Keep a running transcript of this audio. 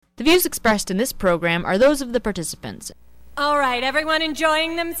The views expressed in this program are those of the participants. All right, everyone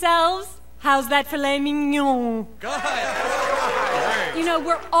enjoying themselves? How's that filet mignon? Good. You know,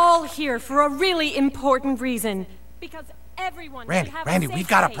 we're all here for a really important reason. Because everyone should have Randy, a safe we've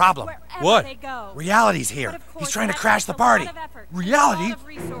got a space problem. wherever What? they go. Reality's here. But of course, He's trying to that crash the takes a lot party. of effort, Reality? a lot of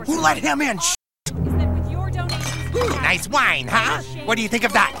resources. Who let him in? Is that with your donations, Ooh, nice wine, huh? What do you think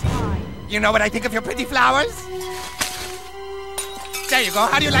of that? You know what I think of your pretty flowers? There you go.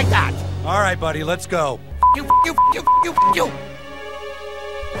 How do you like that? All right, buddy, let's go. You. Give me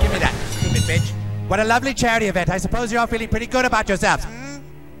that, stupid bitch. What a lovely charity event. I suppose you're all feeling pretty good about yourselves.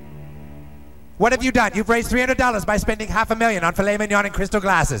 What have you done? You've raised $300 by spending $500,000 on filet mignon and crystal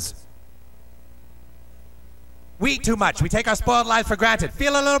glasses. We eat too much. We take our spoiled lives for granted.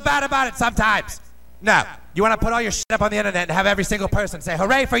 Feel a little bad about it sometimes. No. You want to put all your shit up on the internet and have every single person say,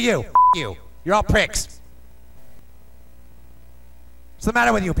 hooray for you. You. You're all pricks. What's the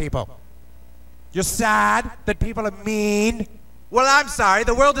matter with you people? You're sad that people are mean? Well, I'm sorry.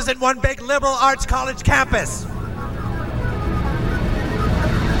 The world isn't one big liberal arts college campus.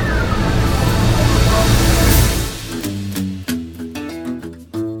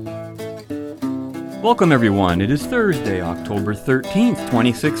 Welcome, everyone. It is Thursday, October 13th,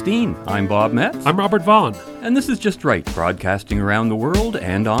 2016. I'm Bob Metz. I'm Robert Vaughn. And this is Just Right, broadcasting around the world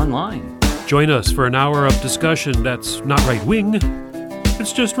and online. Join us for an hour of discussion that's not right-wing.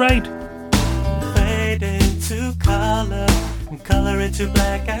 It's just right. Fade into color, and color into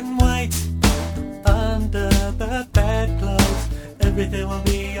black and white. Under the bedclothes, everything will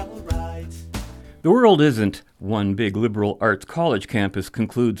be alright. The world isn't one big liberal arts college campus,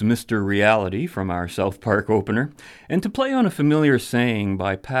 concludes Mr. Reality from our South Park opener. And to play on a familiar saying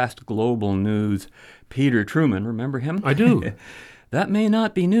by past global news, Peter Truman, remember him? I do. That may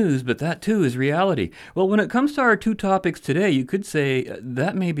not be news, but that too is reality. Well, when it comes to our two topics today, you could say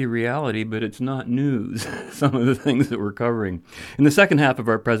that may be reality, but it's not news, some of the things that we're covering. In the second half of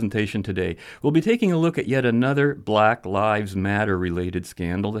our presentation today, we'll be taking a look at yet another Black Lives Matter-related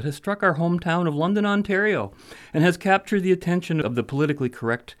scandal that has struck our hometown of London, Ontario, and has captured the attention of the politically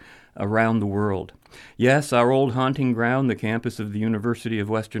correct around the world. Yes, our old haunting ground, the campus of the University of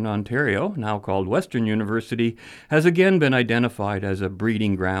Western Ontario, now called Western University, has again been identified as a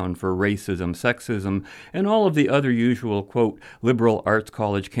breeding ground for racism, sexism, and all of the other usual, quote, liberal arts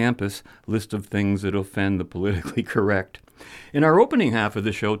college campus list of things that offend the politically correct. In our opening half of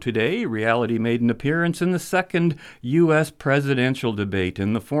the show today, Reality made an appearance in the second U.S. presidential debate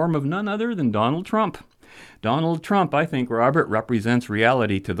in the form of none other than Donald Trump. Donald Trump, I think, Robert, represents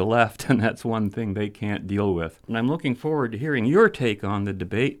reality to the left, and that's one thing they can't deal with. And I'm looking forward to hearing your take on the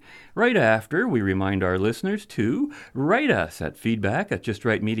debate right after we remind our listeners to write us at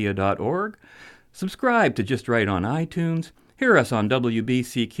feedback@justrightmedia.org, subscribe to Just Right on iTunes, hear us on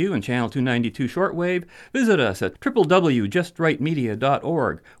WBCQ and Channel 292 shortwave, visit us at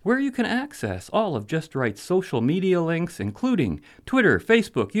www.justrightmedia.org, where you can access all of Just Right's social media links, including Twitter,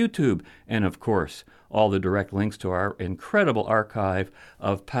 Facebook, YouTube, and of course, all the direct links to our incredible archive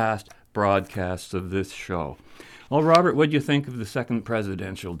of past broadcasts of this show. Well, Robert, what do you think of the second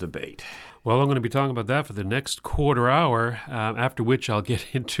presidential debate? Well, I'm going to be talking about that for the next quarter hour, after which I'll get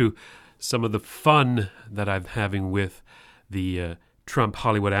into some of the fun that I'm having with the Trump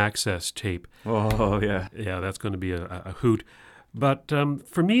Hollywood Access tape. Oh, yeah. Yeah, that's going to be a hoot. But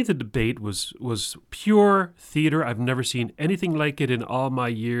for me, the debate was pure theater. I've never seen anything like it in all my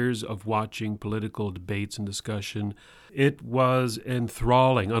years of watching political debates and discussion. It was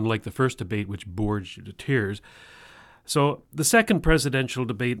enthralling, unlike the first debate, which bored you to tears. So the second presidential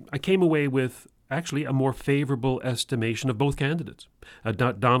debate, I came away with actually a more favorable estimation of both candidates.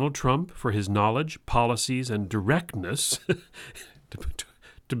 Donald Trump for his knowledge, policies, and directness,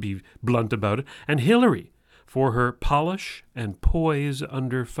 to be blunt about it, and Hillary for her polish and poise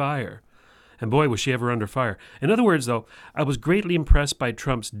under fire. And boy, was she ever under fire. In other words, though, I was greatly impressed by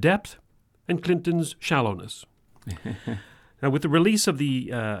Trump's depth and Clinton's shallowness. Now, with the release of the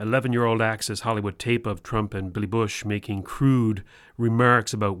 11-year-old Access Hollywood tape of Trump and Billy Bush making crude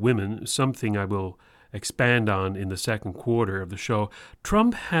remarks about women, something I will expand on in the second quarter of the show,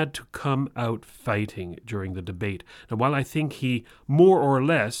 Trump had to come out fighting during the debate. Now, while I think he more or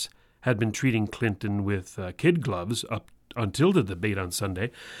less had been treating Clinton with kid gloves up until the debate on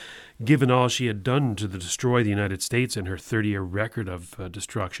Sunday, given all she had done to destroy the United States and her 30-year record of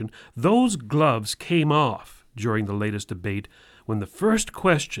destruction, those gloves came off during the latest debate when the first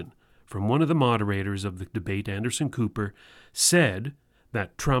question from one of the moderators of the debate, Anderson Cooper, said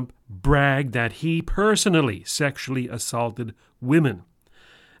that Trump bragged that he personally sexually assaulted women.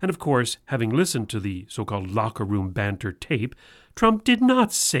 And of course, having listened to the so-called locker room banter tape, Trump did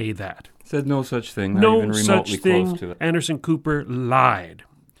not say that. Said no such thing, not No even remotely such thing. close to it. Anderson Cooper lied.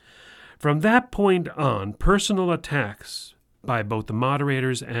 From that point on, personal attacks by both the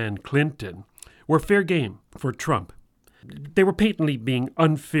moderators and Clinton were fair game for Trump. They were patently being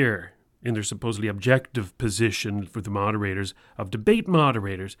unfair in their supposedly objective position for the moderators of debate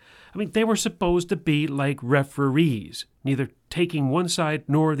moderators. I mean, they were supposed to be like referees, neither taking one side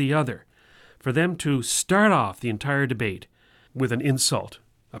nor the other. For them to start off the entire debate with an insult,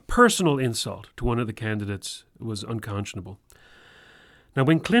 a personal insult to one of the candidates, was unconscionable. Now,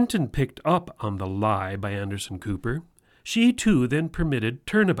 when Clinton picked up on the lie by Anderson Cooper, she too then permitted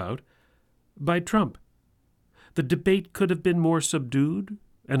turnabout by Trump. The debate could have been more subdued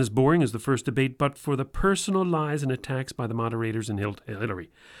and as boring as the first debate, but for the personal lies and attacks by the moderators and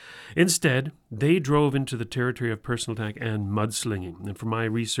Hillary. Instead, they drove into the territory of personal attack and mudslinging. And from my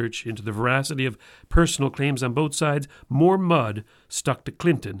research into the veracity of personal claims on both sides, more mud stuck to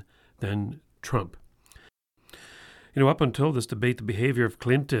Clinton than Trump. Up until this debate, the behavior of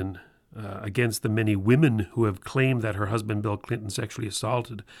Clinton against the many women who have claimed that her husband Bill Clinton sexually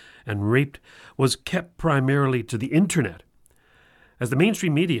assaulted and raped was kept primarily to the internet, as the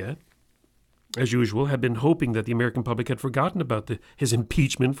mainstream media, as usual, had been hoping that the American public had forgotten about his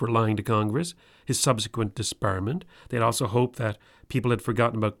impeachment for lying to Congress, his subsequent disbarment. They had also hoped that people had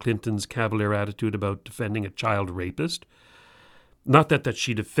forgotten about Clinton's cavalier attitude about defending a child rapist. Not that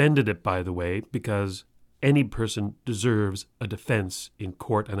she defended it, by the way, because any person deserves a defense in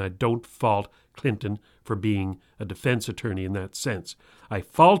court, and I don't fault Clinton for being a defense attorney in that sense. I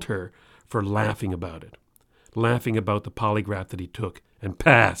fault her for laughing about it, laughing about the polygraph that he took and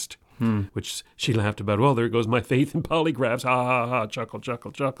passed, which she laughed about. Well, there goes my faith in polygraphs. Ha, ha, ha, chuckle,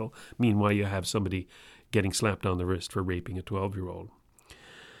 chuckle, chuckle. Meanwhile, you have somebody getting slapped on the wrist for raping a 12-year-old.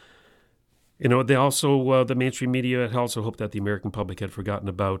 They also, the mainstream media had also hoped that the American public had forgotten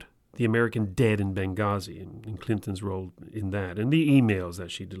about the American dead in Benghazi and Clinton's role in that, and the emails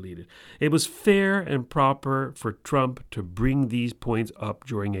that she deleted. It was fair and proper for Trump to bring these points up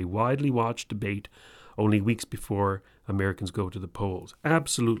during a widely watched debate only weeks before Americans go to the polls.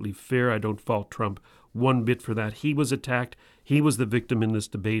 Absolutely fair. I don't fault Trump one bit for that. He was attacked. He was the victim in this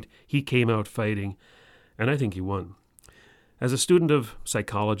debate. He came out fighting, and I think he won. As a student of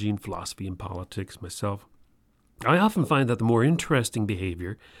psychology and philosophy and politics myself, I often find that the more interesting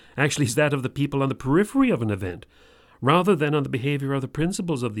behavior actually is that of the people on the periphery of an event, rather than on the behavior of the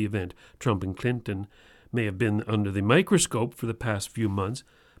principals of the event. Trump and Clinton may have been under the microscope for the past few months,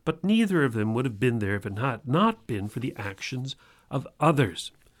 but neither of them would have been there if it had not been for the actions of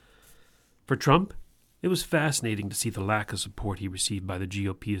others. For Trump, it was fascinating to see the lack of support he received by the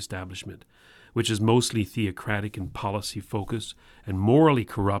GOP establishment, which is mostly theocratic in policy focus and morally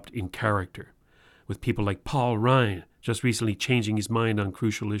corrupt in character, with people like Paul Ryan just recently changing his mind on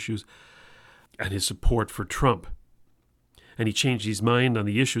crucial issues and his support for Trump. And he changed his mind on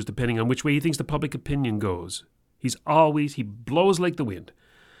the issues depending on which way he thinks the public opinion goes. He blows like the wind.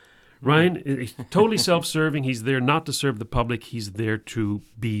 Ryan is totally self-serving. He's there not to serve the public. He's there to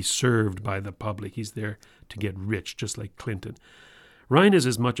be served by the public. He's there to get rich, just like Clinton. Ryan is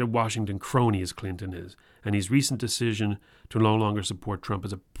as much a Washington crony as Clinton is, and his recent decision to no longer support Trump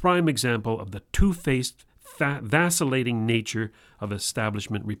is a prime example of the two-faced, vacillating nature of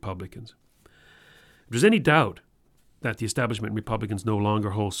establishment Republicans. If there's any doubt that the establishment Republicans no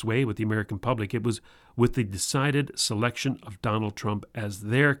longer hold sway with the American public, it was with the decided selection of Donald Trump as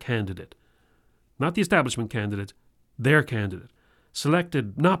their candidate. Not the establishment candidate, their candidate.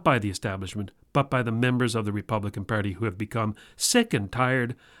 Selected not by the establishment, but by the members of the Republican Party who have become sick and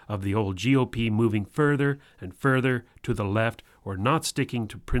tired of the old GOP moving further and further to the left, or not sticking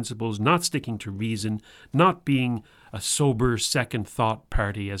to principles, not sticking to reason, not being a sober second thought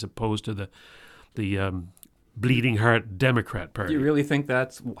party as opposed to the bleeding heart Democrat Party. Do you really think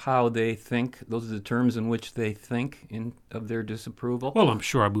that's how they think? Those are the terms in which they think of their disapproval? Well, I'm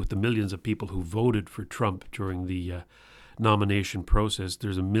sure with the millions of people who voted for Trump during the nomination process,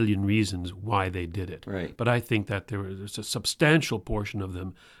 there's a million reasons why they did it. Right. But I think that there's a substantial portion of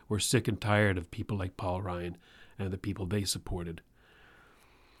them were sick and tired of people like Paul Ryan and the people they supported.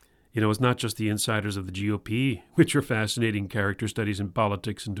 It's not just the insiders of the GOP, which are fascinating character studies in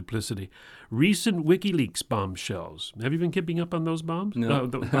politics and duplicity. Recent WikiLeaks bombshells. Have you been keeping up on those bombs? No.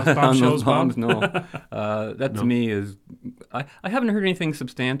 Bombshells, those bombs, no. That to me is... I haven't heard anything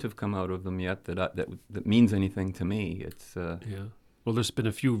substantive come out of them yet that means anything to me. It's Yeah. Well, there's been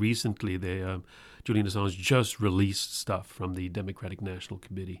a few recently. Julian Assange just released stuff from the Democratic National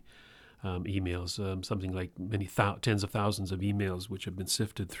Committee emails, something like many tens of thousands of emails which have been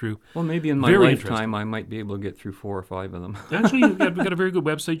sifted through. Well, maybe in my Very lifetime I might be able to get through 4 or 5 of them. Actually, we've got a very good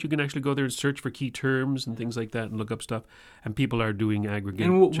website. You can actually go there and search for key terms and things like that and look up stuff. And people are doing aggregate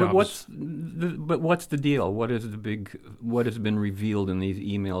jobs. But what's the deal? What has been revealed in these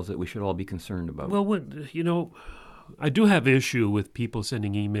emails that we should all be concerned about? Well, I do have issue with people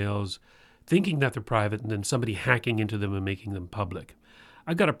sending emails thinking that they're private and then somebody hacking into them and making them public.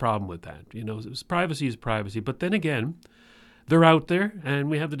 I've got a problem with that. Privacy is privacy. But then again, they're out there and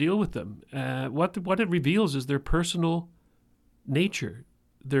we have to deal with them. What it reveals is their personal nature,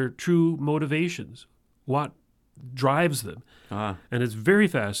 their true motivations, what drives them. And it's very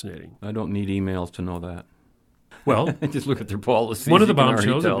fascinating. I don't need emails to know that. Well, just look at their policies. One of the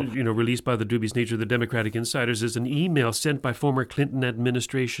bombshells, released by the dubious nature of the Democratic insiders, is an email sent by former Clinton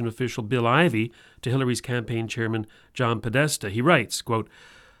administration official Bill Ivey to Hillary's campaign chairman John Podesta. He writes, quote,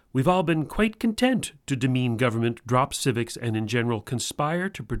 "We've all been quite content to demean government, drop civics, and in general conspire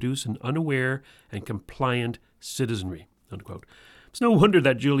to produce an unaware and compliant citizenry," unquote. It's no wonder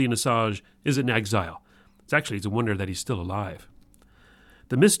that Julian Assange is in exile. It's a wonder that he's still alive.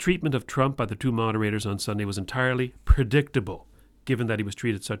 The mistreatment of Trump by the 2 moderators on Sunday was entirely predictable, given that he was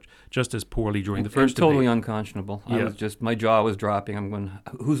treated just as poorly during the first debate. Totally unconscionable. Yeah. My jaw was dropping. I'm going,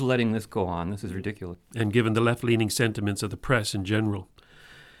 who's letting this go on? This is ridiculous. And given the left-leaning sentiments of the press in general.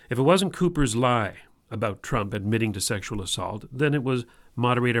 If it wasn't Cooper's lie about Trump admitting to sexual assault, then it was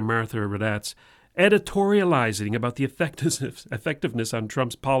moderator Martha Radat's editorializing about the effectiveness on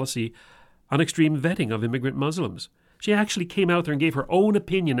Trump's policy on extreme vetting of immigrant Muslims. She actually came out there and gave her own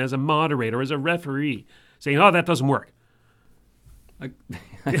opinion as a moderator, as a referee, saying, that doesn't work.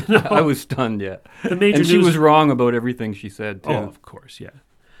 I was stunned, yeah. And she was wrong about everything she said, too. Oh, of course, yeah.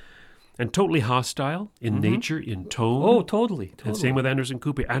 And totally hostile in nature, in tone. Oh, totally. And same with Anderson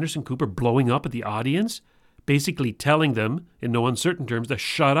Cooper. Anderson Cooper blowing up at the audience, basically telling them, in no uncertain terms, to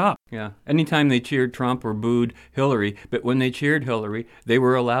shut up. Yeah. Anytime they cheered Trump or booed Hillary, but when they cheered Hillary, they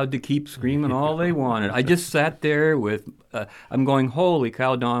were allowed to keep screaming all they wanted. I just sat there with, I'm going, holy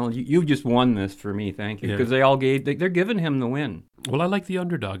cow, Donald, you just won this for me, thank you. Because they're giving him the win. Well, I like the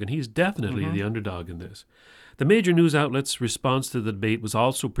underdog, and he's definitely the underdog in this. The major news outlets' response to the debate was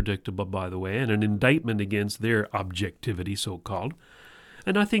also predictable, by the way, and an indictment against their objectivity, so-called.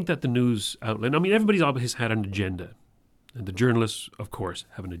 And I think that the news outlet, everybody's always had an agenda. And the journalists, of course,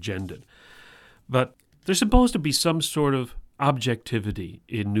 have an agenda. But there's supposed to be some sort of objectivity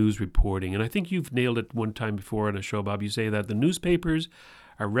in news reporting. And I think you've nailed it one time before on a show, Bob. You say that the newspapers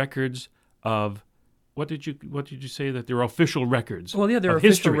are records of, what did you say, that they're official records? Well, yeah, they're of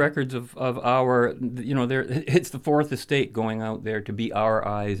official history. records of our, it's the fourth estate going out there to be our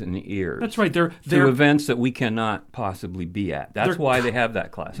eyes and ears. That's right. They're events that we cannot possibly be at. That's why they have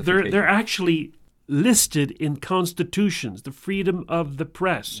that classification. They're actually listed in constitutions, the freedom of the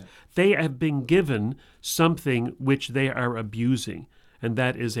press. Yeah. They have been given something which they are abusing, and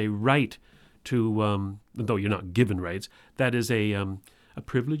that is a right to, though you're not given rights, that is a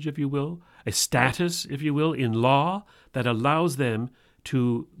privilege, if you will, a status, if you will, in law that allows them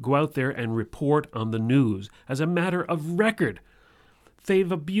to go out there and report on the news as a matter of record.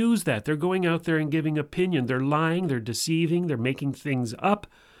 They've abused that. They're going out there and giving opinion. They're lying, they're deceiving, they're making things up,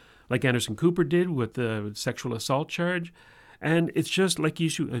 like Anderson Cooper did with the sexual assault charge. And it's just like he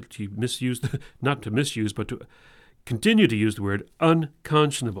misused, not to misuse, but to continue to use the word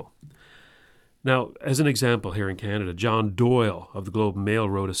unconscionable. Now, as an example here in Canada, John Doyle of the Globe and Mail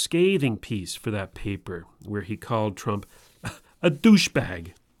wrote a scathing piece for that paper where he called Trump a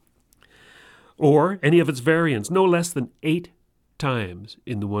douchebag, or any of its variants, no less than 8 times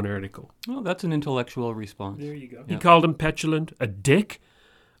in the one article. Well, that's an intellectual response. There you go. He called him petulant, a dick,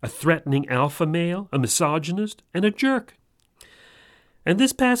 a threatening alpha male, a misogynist, and a jerk. And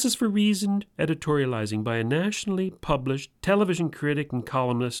this passes for reasoned editorializing by a nationally published television critic and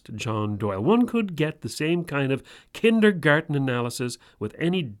columnist, John Doyle. One could get the same kind of kindergarten analysis with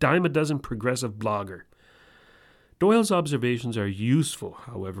any dime a dozen progressive blogger. Doyle's observations are useful,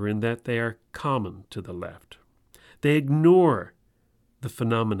 however, in that they are common to the left. They ignore the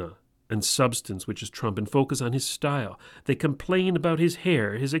phenomena and substance which is Trump and focus on his style. They complain about his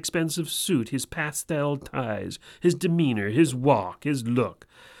hair, his expensive suit, his pastel ties, his demeanor, his walk, his look.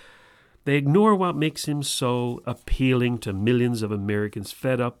 They ignore what makes him so appealing to millions of Americans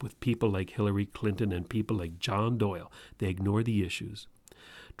fed up with people like Hillary Clinton and people like John Doyle. They ignore the issues.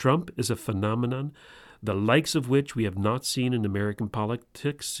 Trump is a phenomenon, the likes of which we have not seen in American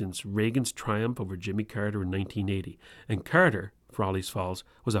politics since Reagan's triumph over Jimmy Carter in 1980. And Carter, for all his faults,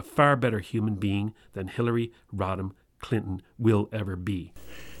 was a far better human being than Hillary Rodham Clinton will ever be.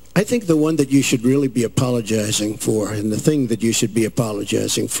 I think the one that you should really be apologizing for, and the thing that you should be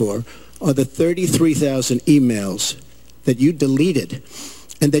apologizing for, are the 33,000 emails that you deleted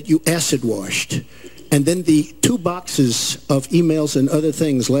and that you acid washed. And then the 2 boxes of emails and other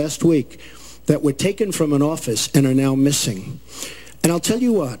things last week that were taken from an office and are now missing. And I'll tell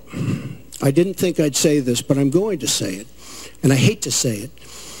you what, I didn't think I'd say this, but I'm going to say it. And I hate to say it.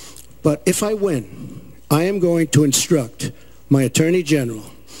 But if I win, I am going to instruct my Attorney General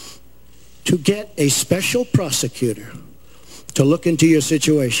to get a special prosecutor to look into your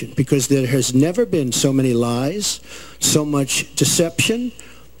situation, because there has never been so many lies, so much deception.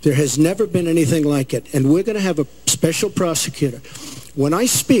 There has never been anything like it. And we're going to have a special prosecutor. When I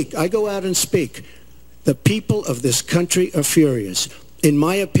speak, I go out and speak. The people of this country are furious. In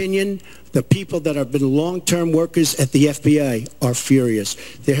my opinion, the people that have been long-term workers at the FBI are furious.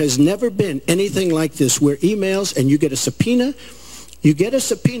 There has never been anything like this where emails and you get a subpoena,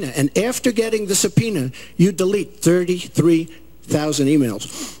 and after getting the subpoena, you delete 33,000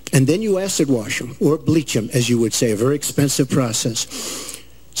 emails. And then you acid wash them, or bleach them, as you would say, a very expensive process.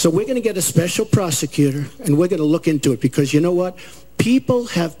 So we're going to get a special prosecutor, and we're going to look into it, because you know what? People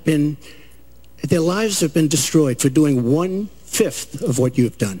have been, their lives have been destroyed for doing 1/5 of what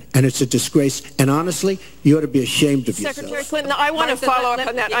you've done. And it's a disgrace. And honestly, you ought to be ashamed of yourself. Secretary Clinton, I want to follow up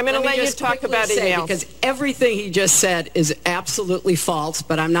on that. I'm going to let you talk about emails. Because everything he just said is absolutely false,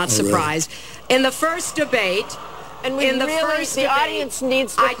 but I'm not surprised. Really? In the first debate, and the audience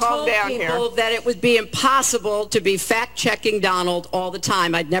needs to calm down here. I told people that it would be impossible to be fact-checking Donald all the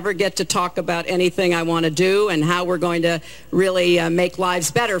time. I'd never get to talk about anything I want to do and how we're going to really make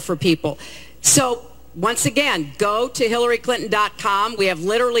lives better for people. So once again, go to HillaryClinton.com. We have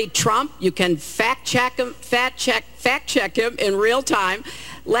literally Trump. You can fact check him in real time.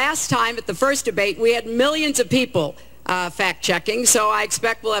 Last time at the first debate, we had millions of people fact-checking, so I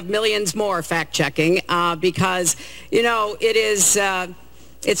expect we'll have millions more fact-checking because, you know, it's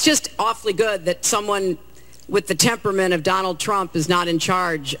just awfully good that someone with the temperament of Donald Trump is not in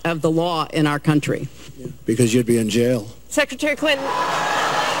charge of the law in our country. Yeah, because you'd be in jail. Secretary Clinton.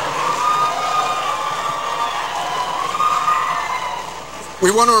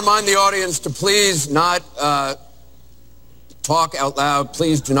 We want to remind the audience to please not talk out loud.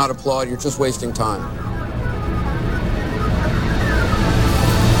 Please do not applaud. You're just wasting time.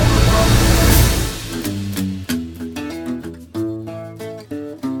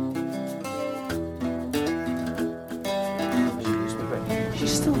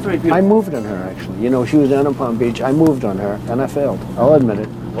 She's still very beautiful. I moved on her, actually. You know, she was down in Palm Beach. I moved on her, and I failed. I'll admit it.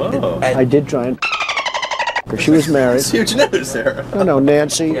 Whoa. I did try and... She was married. Huge news, Sarah. No,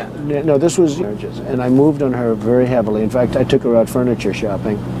 Nancy. Yeah. No, this was marriages. And I moved on her very heavily. In fact, I took her out furniture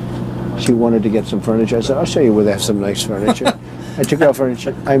shopping. She wanted to get some furniture. I said, I'll show you where they have some nice furniture. I took her out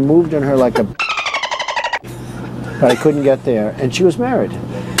furniture. I moved on her like a... But I couldn't get there. And she was married.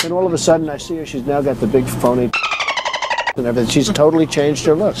 And all of a sudden, I see her. She's now got the big phony and everything. She's totally changed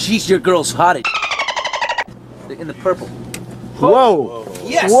her look. She's your girl's hottie. In the purple. Whoa!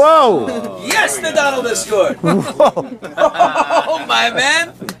 Yes! Whoa! Yes, the Donald has scored! Whoa! Oh, my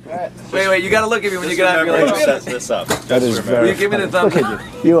man! Wait, you gotta look at me when you get out. You're like, sets this up. That is very Will you give me the thumbs Look up?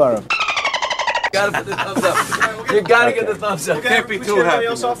 at you. You are a... You gotta put the thumbs up. You gotta get the thumbs up. Can't be too happy.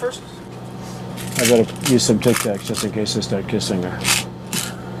 Else off first? I gotta use some Tic Tacs just in case I start kissing her.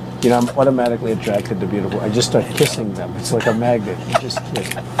 You know, I'm automatically attracted to beautiful. I just start kissing them. It's like a magnet. You just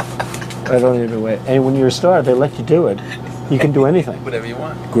kiss. I don't even wait. And when you're a star, they let you do it. You can do anything. Whatever you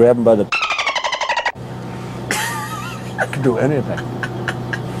want. Grab them by the... You can do anything.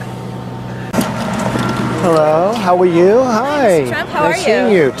 Hello, how are you? Hi. Mr. Trump, how nice are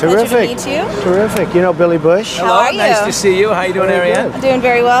seeing you? you. Terrific. Pleasure to meet you. Terrific. You know Billy Bush? How are you? Nice to see you. How you doing, Very Ariane? good. I'm doing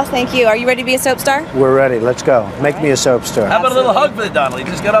very well, thank you. Are you ready to be a soap star? We're ready. Let's go. Make me a soap star. How about a little hug for the Donald? He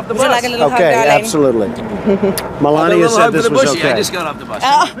just got off the Would you bus. like a little hug, Okay, darling? absolutely. A Melania little said hug for this the was bushy. okay. I just got off the bus.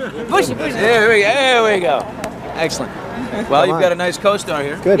 Oh, bushy. There we go. Excellent. Well, you've on. got a nice co-star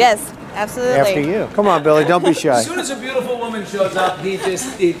here. Good. Yes, absolutely. After you. Come on, Billy. Don't be shy. As soon as a beautiful woman shows up, he takes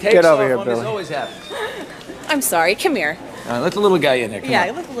Get over off here, on Billy. This always happens. I'm sorry, come here. Let the little guy in there. Come Yeah,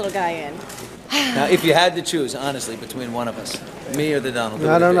 on. let the little guy in. Now, if you had to choose, honestly, between one of us, me or the Donald,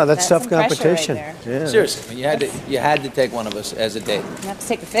 I don't know. That's tough some pressure competition. right Yeah. seriously, I mean, you had to take one of us as a date. You have to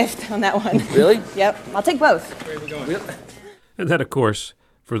take a fifth on that one. Really? Yep, I'll take both. And that, of course,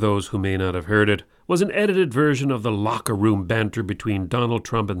 for those who may not have heard it, was an edited version of the locker room banter between Donald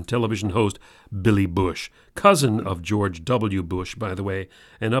Trump and television host Billy Bush, cousin of George W. Bush, by the way,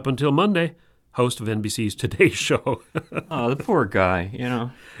 and up until Monday, host of NBC's Today Show. Oh, the poor guy, you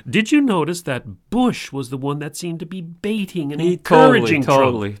know. Did you notice that Bush was the one that seemed to be baiting and encouraging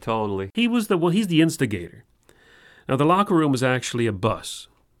Trump? Totally. He was the one. He's the instigator. Now, the locker room was actually a bus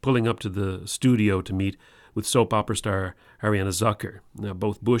pulling up to the studio to meet with soap opera star Ariana Zucker. Now,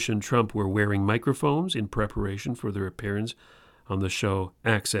 both Bush and Trump were wearing microphones in preparation for their appearance on the show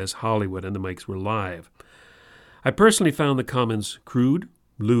Access Hollywood, and the mics were live. I personally found the comments crude,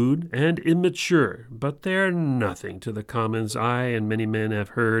 lewd, and immature, but they're nothing to the comments I and many men have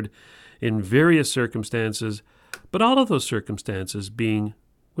heard in various circumstances, but all of those circumstances being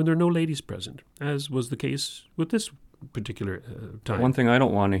when there are no ladies present, as was the case with this particular time. One thing I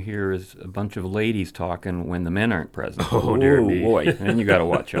don't want to hear is a bunch of ladies talking when the men aren't present. Oh, dear me. Boy, then you got to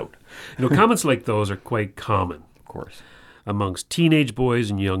watch out. Comments like those are quite common. Of course. Amongst teenage boys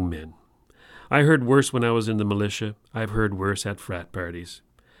and young men. I heard worse when I was in the militia. I've heard worse at frat parties.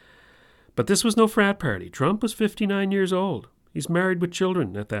 But this was no frat party. Trump was 59 years old. He's married with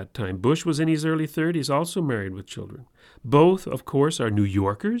children at that time. Bush was in his early 30s, also married with children. Both, of course, are New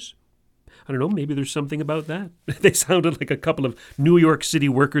Yorkers. I don't know, maybe there's something about that. They sounded like a couple of New York City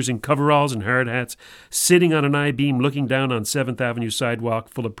workers in coveralls and hard hats sitting on an I-beam looking down on 7th Avenue sidewalk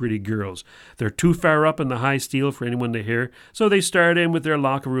full of pretty girls. They're too far up in the high steel for anyone to hear, so they start in with their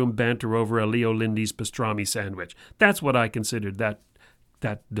locker room banter over a Leo Lindy's pastrami sandwich. That's what I considered that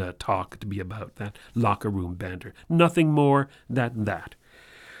talk to be about, that locker room banter. Nothing more than that.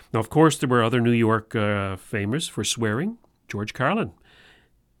 Now, of course, there were other New York famous for swearing. George Carlin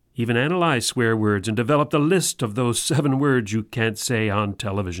even analyzed swear words and developed a list of those 7 words you can't say on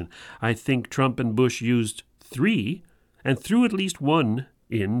television. I think Trump and Bush used 3 and threw at least 1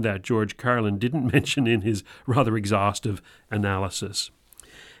 in that George Carlin didn't mention in his rather exhaustive analysis.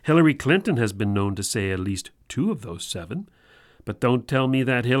 Hillary Clinton has been known to say at least 2 of those 7. But don't tell me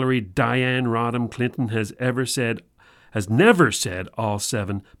that Hillary Diane Rodham Clinton has never said all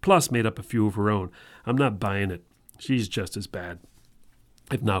 7, plus made up a few of her own. I'm not buying it. She's just as bad,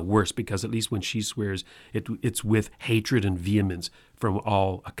 if not worse, because at least when she swears, it's with hatred and vehemence from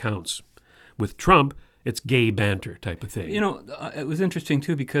all accounts. With Trump, it's gay banter type of thing. You know, it was interesting,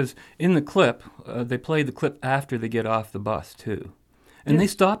 too, because in the clip, they played the clip after they get off the bus, too. And they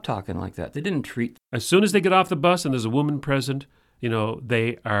stopped talking like that. They didn't treat... As soon as they get off the bus and there's a woman present,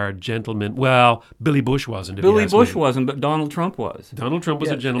 they are gentlemen. Well, Billy Bush wasn't. Billy Bush wasn't, but Donald Trump was. Donald Trump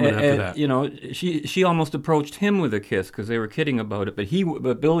was a gentleman after that. She almost approached him with a kiss because they were kidding about it,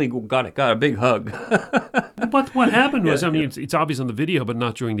 but Billy got a big hug. But what happened was, it's obvious on the video, but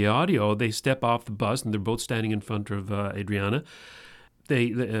not during the audio. They step off the bus and they're both standing in front of Adriana.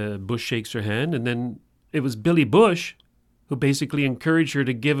 Bush shakes her hand, and then it was Billy Bush who basically encouraged her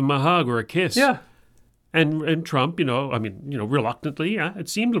to give him a hug or a kiss. Yeah. And Trump, reluctantly, it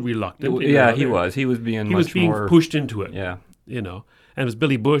seemed reluctant. He was. He was being pushed into it. Yeah. And it was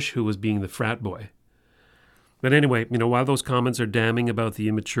Billy Bush who was being the frat boy. But anyway, while those comments are damning about the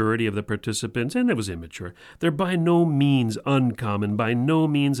immaturity of the participants, and it was immature, they're by no means uncommon, by no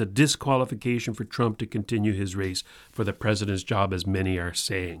means a disqualification for Trump to continue his race for the president's job, as many are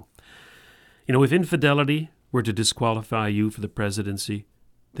saying. If infidelity were to disqualify you for the presidency,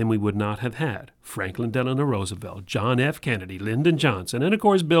 then we would not have had Franklin Delano Roosevelt, John F. Kennedy, Lyndon Johnson, and of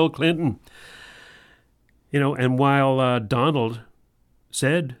course Bill Clinton. And while Donald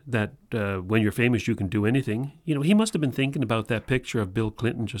said that when you're famous you can do anything, he must have been thinking about that picture of Bill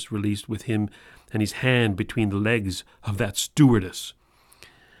Clinton just released with him and his hand between the legs of that stewardess.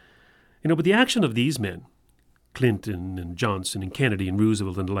 But the action of these men, Clinton and Johnson and Kennedy and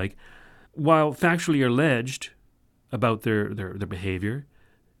Roosevelt and the like, while factually alleged about their behavior,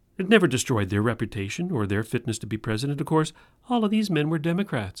 it never destroyed their reputation or their fitness to be president. Of course, all of these men were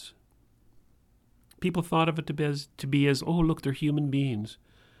Democrats. People thought of it to be as oh, look, they're human beings.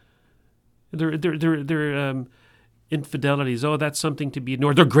 They're infidelities. Oh, that's something to be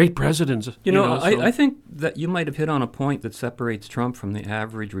ignored. They're great presidents. I think that you might have hit on a point that separates Trump from the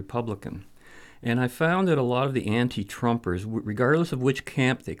average Republican. And I found that a lot of the anti-Trumpers, regardless of which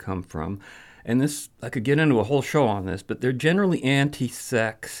camp they come from, and this, I could get into a whole show on this, but they're generally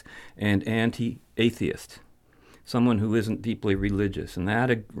anti-sex and anti-atheist, someone who isn't deeply religious. And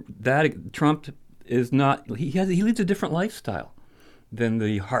that Trump is not, he leads a different lifestyle than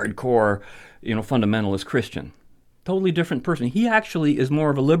the hardcore, fundamentalist Christian. Totally different person. He actually is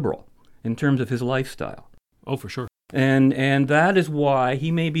more of a liberal in terms of his lifestyle. Oh, for sure. And that is why he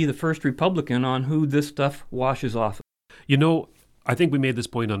may be the first Republican on who this stuff washes off. I think we made this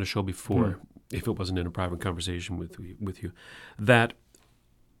point on a show before, if it wasn't in a private conversation with you, that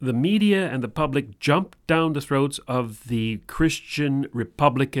the media and the public jump down the throats of the Christian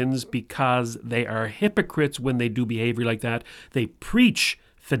Republicans because they are hypocrites when they do behavior like that. They preach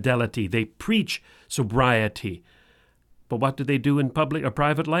fidelity. They preach sobriety. But what do they do in public or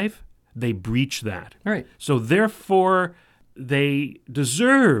private life? They breach that. Right. So therefore, they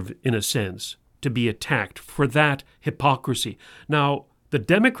deserve, in a sense, to be attacked for that hypocrisy. Now, the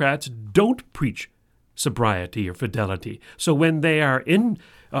Democrats don't preach sobriety or fidelity. So when they are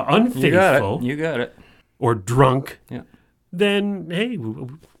unfaithful, you got it, or drunk, yeah, then hey,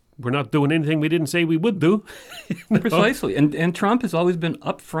 we're not doing anything we didn't say we would do. Precisely. And Trump has always been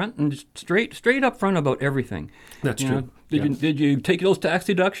upfront and straight upfront about everything. That's true. Did you take those tax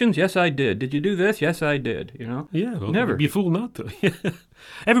deductions? Yes, I did. Did you do this? Yes, I did. Yeah, well, never. You'd be a fool not to.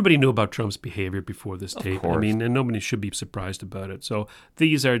 Everybody knew about Trump's behavior before this tape. Of course. I mean, and nobody should be surprised about it. So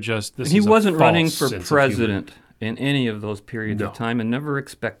these are just this. He is wasn't a running false for sense of president in any of those periods No. of time, and never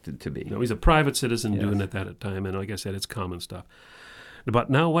expected to be. No, he's a private citizen Yes. doing it at a time, and like I said, it's common stuff.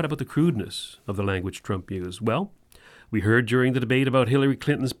 But now, what about the crudeness of the language Trump used? Well, we heard during the debate about Hillary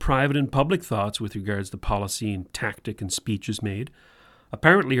Clinton's private and public thoughts with regards to policy and tactic and speeches made.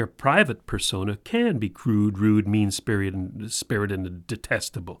 Apparently, her private persona can be crude, rude, mean-spirited, and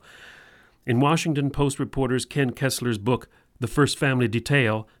detestable. In Washington Post reporters Ken Kessler's book, The First Family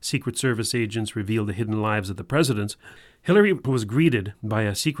Detail, Secret Service Agents Reveal the Hidden Lives of the Presidents, Hillary was greeted by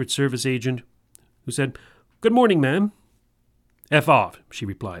a Secret Service agent who said, "Good morning, ma'am." "F off," she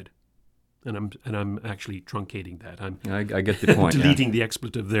replied. And I'm actually truncating that. I get the point. Deleting the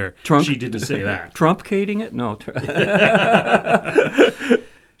expletive there. She didn't say that. Trump-cating it? No.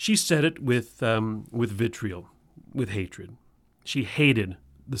 She said it with vitriol, with hatred. She hated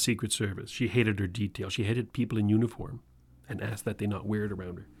the Secret Service. She hated her detail. She hated people in uniform and asked that they not wear it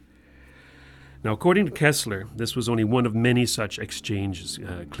around her. Now, according to Kessler, this was only one of many such exchanges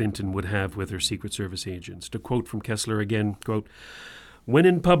Clinton would have with her Secret Service agents. To quote from Kessler again, quote, "When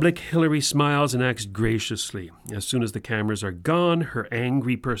in public, Hillary smiles and acts graciously. As soon as the cameras are gone, her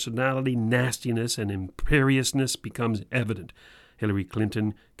angry personality, nastiness, and imperiousness becomes evident. Hillary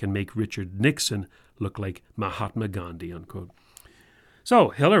Clinton can make Richard Nixon look like Mahatma Gandhi," unquote. So,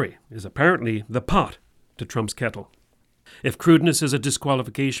 Hillary is apparently the pot to Trump's kettle. If crudeness is a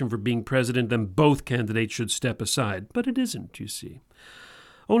disqualification for being president, then both candidates should step aside. But it isn't, you see.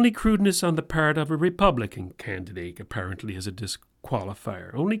 Only crudeness on the part of a Republican candidate apparently is a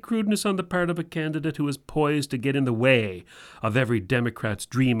disqualifier. Only crudeness on the part of a candidate who is poised to get in the way of every Democrat's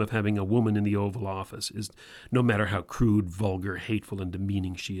dream of having a woman in the Oval Office, is, no matter how crude, vulgar, hateful, and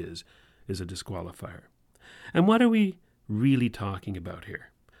demeaning she is a disqualifier. And what are we really talking about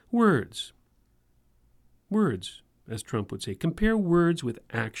here? Words. Words, as Trump would say. Compare words with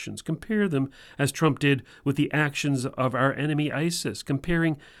actions. Compare them, as Trump did, with the actions of our enemy ISIS.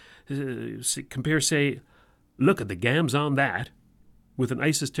 Compare, say, "Look at the gams on that," with an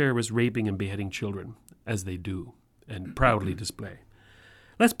ISIS terrorist raping and beheading children, as they do, and proudly display.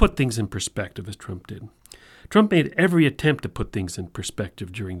 Let's put things in perspective, as Trump did. Trump made every attempt to put things in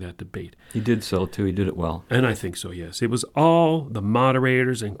perspective during that debate. He did so, too. He did it well. And I think so, yes. It was all the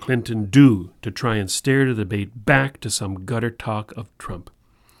moderators and Clinton do to try and steer the debate back to some gutter talk of Trump.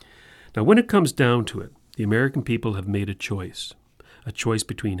 Now, when it comes down to it, the American people have made a choice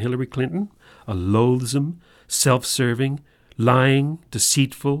between Hillary Clinton, a loathsome, self-serving, lying,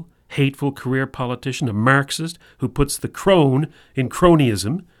 deceitful, hateful career politician, a Marxist who puts the crone in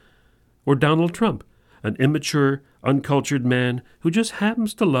cronyism, or Donald Trump, an immature, uncultured man who just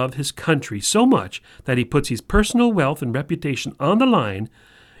happens to love his country so much that he puts his personal wealth and reputation on the line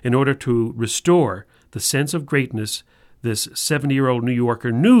in order to restore the sense of greatness this 70-year-old New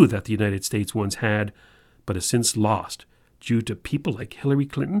Yorker knew that the United States once had, but has since lost due to people like Hillary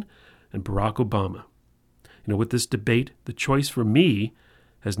Clinton and Barack Obama. You know, with this debate, the choice for me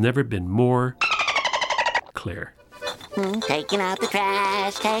has never been more clear. Taking out the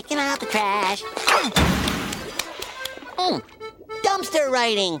trash, taking out the trash. Dumpster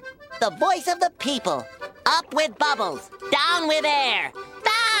writing, the voice of the people. Up with bubbles, down with air.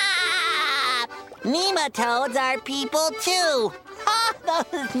 Stop! Nematodes are people too. Ha,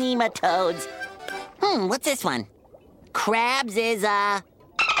 those nematodes. What's this one? Crabs is,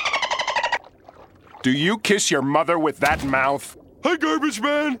 Do you kiss your mother with that mouth? Hi, Garbage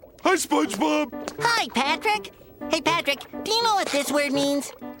Man. Hi, SpongeBob. Hi, Patrick. Hey, Patrick, do you know what this word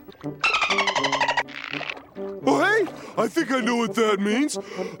means? Oh, hey, I think I know what that means.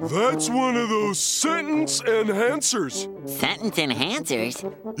 That's one of those sentence enhancers. Sentence enhancers?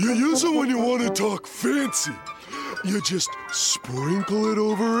 You use it when you want to talk fancy. You just sprinkle it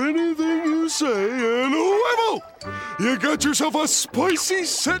over anything you say and whammo! You got yourself a spicy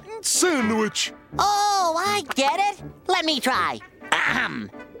sentence sandwich. Oh, I get it. Let me try.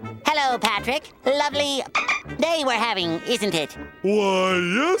 Ahem. Hello, Patrick. Lovely day we're having, isn't it? Why,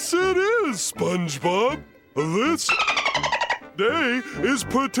 yes it is, SpongeBob. This day is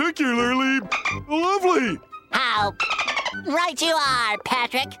particularly lovely. How right you are,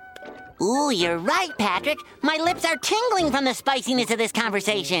 Patrick. Ooh, you're right, Patrick. My lips are tingling from the spiciness of this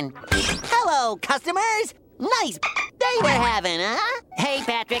conversation. Hello, customers. Nice day we're having, huh? Hey,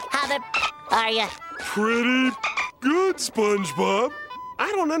 Patrick, how the are you? Pretty good, SpongeBob.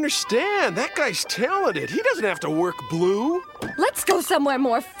 I don't understand. That guy's talented. He doesn't have to work blue. Let's go somewhere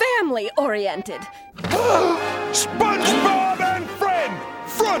more family-oriented. SpongeBob and friend,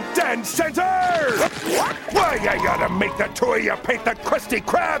 front and center! Why, you gotta make the two of you paint the Krusty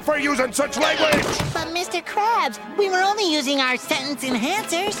Krab for using such language! But Mr. Krabs, we were only using our sentence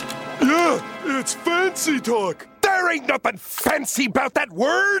enhancers. Yeah, it's fancy talk. There ain't nothing fancy about that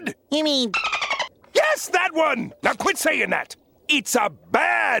word! You mean... Yes, that one! Now quit saying that! It's a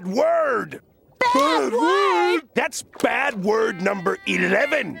bad word! Bad word? That's bad word number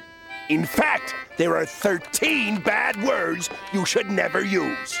 11. In fact, there are 13 bad words you should never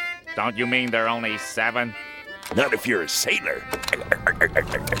use. Don't you mean there are only 7? Not if you're a sailor.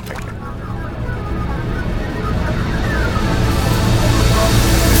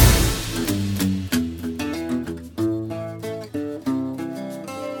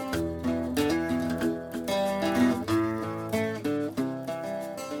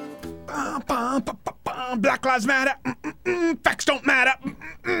 Black Lives Matter. Facts don't matter.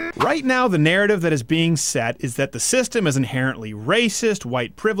 Right now, the narrative that is being set is that the system is inherently racist,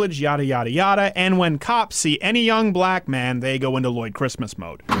 white privilege, yada, yada, yada, and when cops see any young black man, they go into Lloyd Christmas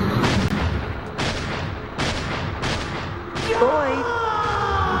mode.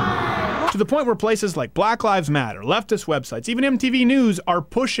 To the point where places like Black Lives Matter, leftist websites, even MTV News are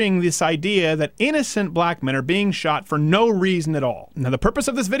pushing this idea that innocent black men are being shot for no reason at all. Now, the purpose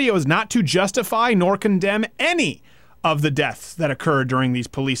of this video is not to justify nor condemn any of the deaths that occurred during these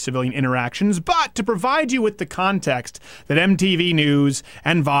police-civilian interactions, but to provide you with the context that MTV News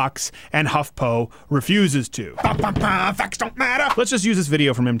and Vox and HuffPo refuses to. Facts don't matter. Let's just use this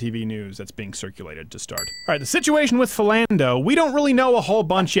video from MTV News that's being circulated to start. All right, the situation with Philando, we don't really know a whole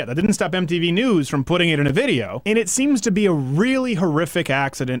bunch yet. That didn't stop MTV News from putting it in a video, and it seems to be a really horrific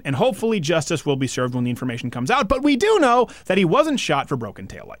accident, and hopefully justice will be served when the information comes out, but we do know that he wasn't shot for broken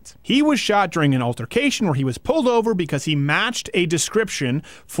taillights. He was shot during an altercation where he was pulled over because he matched a description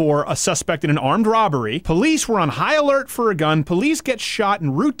for a suspect in an armed robbery. Police were on high alert for a gun. Police get shot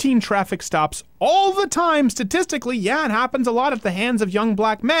in routine traffic stops all the time. Statistically, yeah, it happens a lot at the hands of young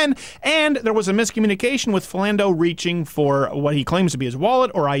black men, and there was a miscommunication with Philando reaching for what he claims to be his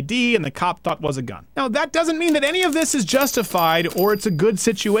wallet or ID, and the cop thought was a gun. Now, that doesn't mean that any of this is justified or it's a good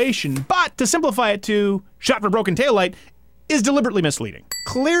situation, but to simplify it to shot for broken taillight is deliberately misleading.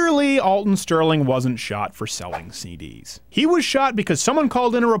 Clearly, Alton Sterling wasn't shot for selling CDs. He was shot because someone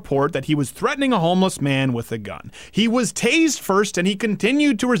called in a report that he was threatening a homeless man with a gun. He was tased first, and he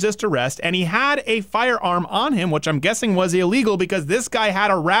continued to resist arrest, and he had a firearm on him, which I'm guessing was illegal because this guy had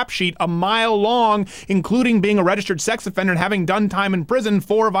a rap sheet a mile long, including being a registered sex offender and having done time in prison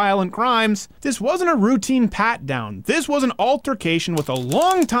for violent crimes. This wasn't a routine pat-down. This was an altercation with a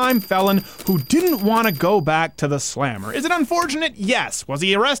longtime felon who didn't want to go back to the slammer. Is it unfortunate? Yes. Was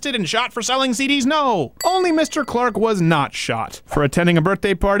he arrested and shot for selling CDs? No. Only Mr. Clark was not shot. For attending a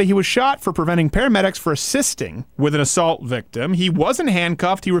birthday party, he was shot for preventing paramedics from assisting with an assault victim. He wasn't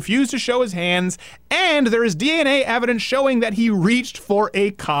handcuffed, he refused to show his hands, and there is DNA evidence showing that he reached for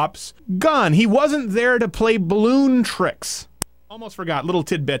a cop's gun. He wasn't there to play balloon tricks. Almost forgot, little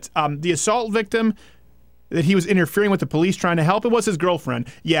tidbits. The assault victim that he was interfering with the police trying to help, it was his girlfriend.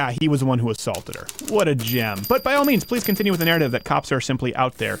 Yeah, he was the one who assaulted her. What a gem. But by all means, please continue with the narrative that cops are simply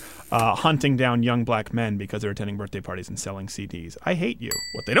out there hunting down young black men because they're attending birthday parties and selling CDs. I hate you.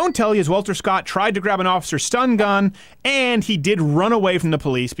 What they don't tell you is Walter Scott tried to grab an officer's stun gun, and he did run away from the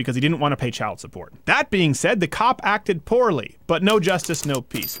police because he didn't want to pay child support. That being said, the cop acted poorly, but no justice, no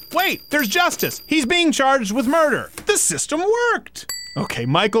peace. Wait, there's justice. He's being charged with murder. The system worked. Okay,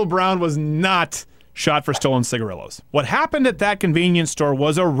 Michael Brown was not shot for stolen cigarillos. What happened at that convenience store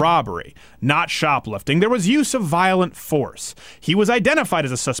was a robbery, not shoplifting. There was use of violent force. He was identified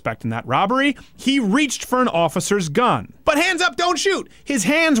as a suspect in that robbery. He reached for an officer's gun. But hands up, don't shoot! His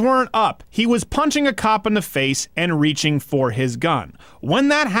hands weren't up. He was punching a cop in the face and reaching for his gun. When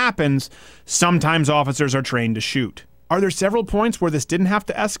that happens, sometimes officers are trained to shoot. Are there several points where this didn't have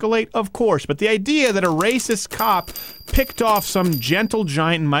to escalate? Of course, but the idea that a racist cop picked off some gentle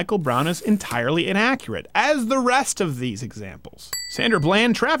giant Michael Brown is entirely inaccurate, as the rest of these examples. Sandra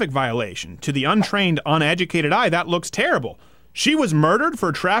Bland traffic violation. To the untrained, uneducated eye, that looks terrible. She was murdered for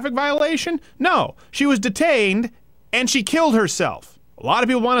a traffic violation? No, she was detained and she killed herself. A lot of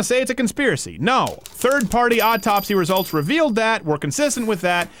people want to say it's a conspiracy. No. Third-party autopsy results revealed that, were consistent with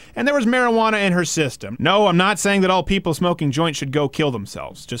that, and there was marijuana in her system. No, I'm not saying that all people smoking joints should go kill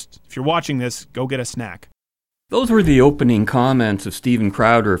themselves. Just, if you're watching this, go get a snack. Those were the opening comments of Steven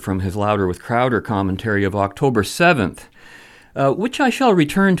Crowder from his Louder with Crowder commentary of October 7th, which I shall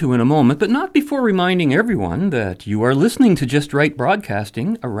return to in a moment, but not before reminding everyone that you are listening to Just Right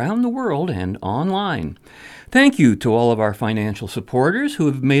Broadcasting around the world and online. Thank you to all of our financial supporters who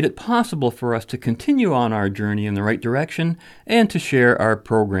have made it possible for us to continue on our journey in the right direction and to share our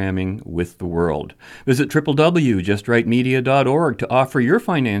programming with the world. Visit www.justrightmedia.org to offer your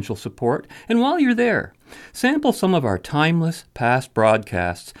financial support, and while you're there, sample some of our timeless past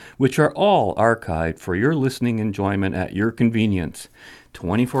broadcasts, which are all archived for your listening enjoyment at your convenience.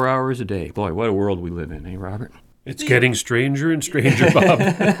 24 hours a day. Boy, what a world we live in, eh, Robert? It's getting stranger and stranger, Bob.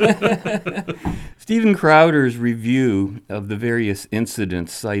 Steven Crowder's review of the various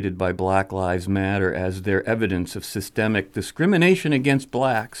incidents cited by Black Lives Matter as their evidence of systemic discrimination against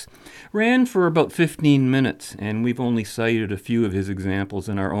blacks ran for about 15 minutes, and we've only cited a few of his examples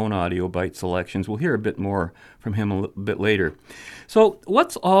in our own audio bite selections. We'll hear a bit more from him a bit later. So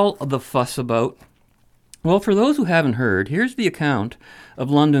what's all the fuss about? Well, for those who haven't heard, here's the account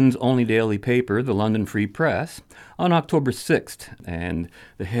of London's only daily paper, the London Free Press, on October 6th, and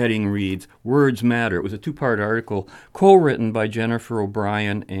the heading reads, Words Matter. It was a two-part article co-written by Jennifer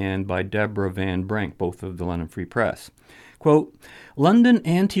O'Brien and by Deborah Van Brenk, both of the London Free Press. Quote, London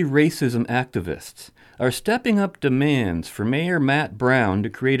anti-racism activists are stepping up demands for Mayor Matt Brown to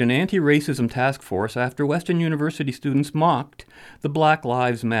create an anti-racism task force after Western University students mocked the Black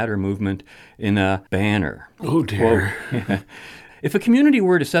Lives Matter movement in a banner. Oh, dear. Quote, if a community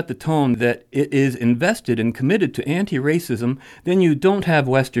were to set the tone that it is invested and committed to anti-racism, then you don't have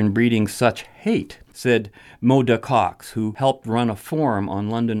Western breeding such hate, said Moda Cox, who helped run a forum on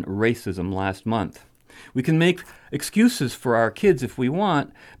London racism last month. We can make excuses for our kids if we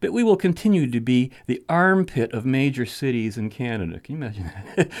want, but we will continue to be the armpit of major cities in Canada. Can you imagine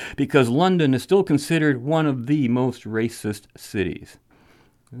that? Because London is still considered one of the most racist cities.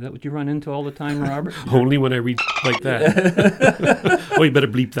 Is that what you run into all the time, Robert? Only when I read like that. Oh, you better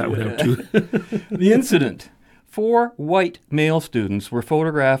bleep that one out, too. The incident. 4 white male students were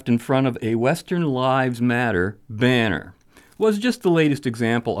photographed in front of a Western Lives Matter banner. Was just the latest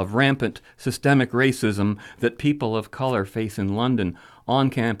example of rampant systemic racism that people of color face in London, on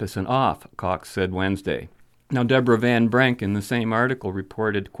campus and off, Cox said Wednesday. Now, Deborah Van Brenk in the same article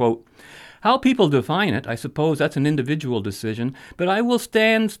reported, quote, how people define it, I suppose that's an individual decision, but I will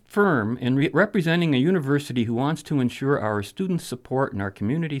stand firm in representing a university who wants to ensure our students' support and our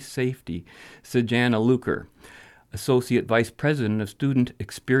community's safety, said Jana Luker, Associate Vice President of Student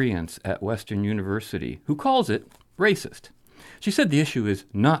Experience at Western University, who calls it racist. She said the issue is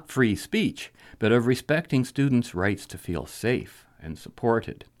not free speech, but of respecting students' rights to feel safe and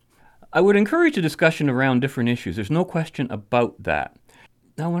supported. I would encourage a discussion around different issues. There's no question about that.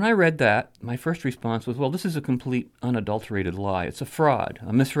 Now, when I read that, my first response was, well, this is a complete unadulterated lie. It's a fraud,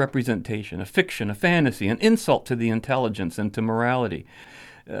 a misrepresentation, a fiction, a fantasy, an insult to the intelligence and to morality.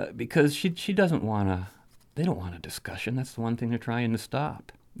 Because she doesn't want to, they don't want a discussion. That's the one thing they're trying to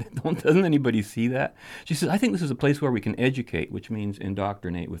stop. Doesn't anybody see that? She says, I think this is a place where we can educate, which means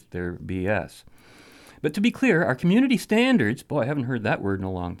indoctrinate with their BS. But to be clear, our community standards, boy, I haven't heard that word in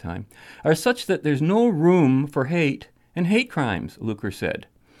a long time, are such that there's no room for hate and hate crimes, Luker said.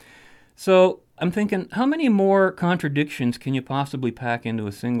 So I'm thinking, how many more contradictions can you possibly pack into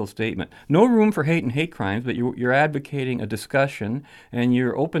a single statement? No room for hate and hate crimes, but you're advocating a discussion and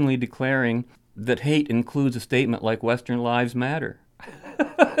you're openly declaring that hate includes a statement like Western Lives Matter.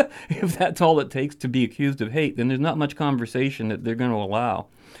 If that's all it takes to be accused of hate, then there's not much conversation that they're going to allow.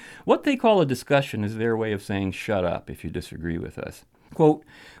 What they call a discussion is their way of saying shut up if you disagree with us. Quote,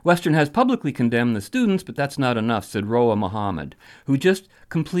 Western has publicly condemned the students, but that's not enough, said Roa Mohammed, who just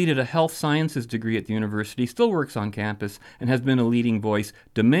completed a health sciences degree at the university, still works on campus, and has been a leading voice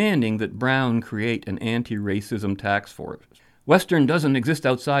demanding that Brown create an anti-racism task force. Western doesn't exist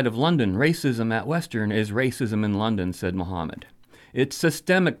outside of London. Racism at Western is racism in London, said Mohammed. It's a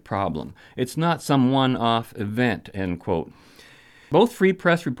systemic problem. It's not some one-off event, end quote. Both Free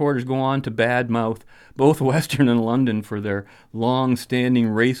Press reporters go on to badmouth both Western and London for their long-standing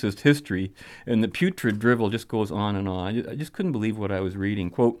racist history, and the putrid drivel just goes on and on. I just couldn't believe what I was reading.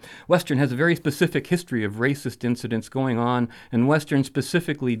 Quote, Western has a very specific history of racist incidents going on, and Western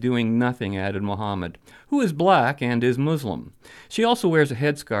specifically doing nothing, added Mohammed, who is black and is Muslim. She also wears a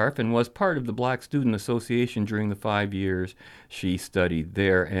headscarf and was part of the Black Student Association during the 5 years she studied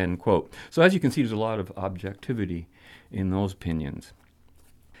there, end quote. So as you can see, there's a lot of objectivity in those opinions.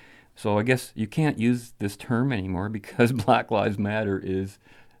 So I guess you can't use this term anymore because Black Lives Matter is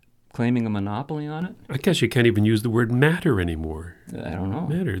claiming a monopoly on it? I guess you can't even use the word matter anymore. I don't know.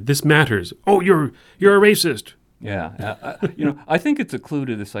 Matter. This matters. Oh, you're a racist. Yeah. I think it's a clue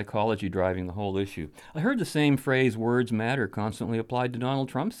to the psychology driving the whole issue. I heard the same phrase, words matter, constantly applied to Donald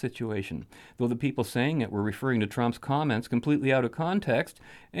Trump's situation, though the people saying it were referring to Trump's comments completely out of context,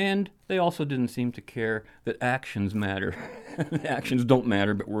 and they also didn't seem to care that actions matter. Actions don't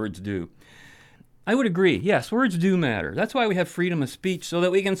matter, but words do. I would agree. Yes, words do matter. That's why we have freedom of speech, so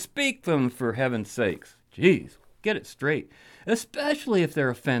that we can speak them, for heaven's sakes. Jeez, get it straight. Especially if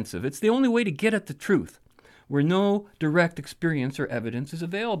they're offensive. It's the only way to get at the truth, where no direct experience or evidence is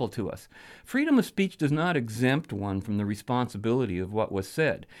available to us. Freedom of speech does not exempt one from the responsibility of what was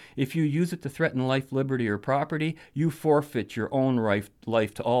said. If you use it to threaten life, liberty, or property, you forfeit your own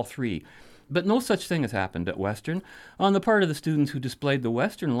life to all three. But no such thing has happened at Western. On the part of the students who displayed the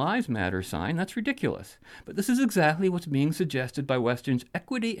Western Lives Matter sign, that's ridiculous. But this is exactly what's being suggested by Western's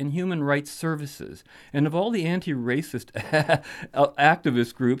Equity and Human Rights Services. And of all the anti-racist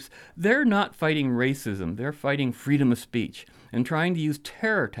activist groups, they're not fighting racism. They're fighting freedom of speech and trying to use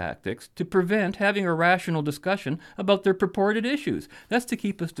terror tactics to prevent having a rational discussion about their purported issues. That's to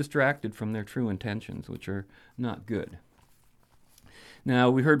keep us distracted from their true intentions, which are not good.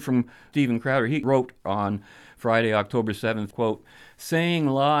 Now, we heard from Stephen Crowder. He wrote on Friday, October 7th, quote, saying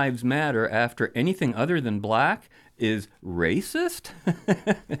lives matter after anything other than black is racist?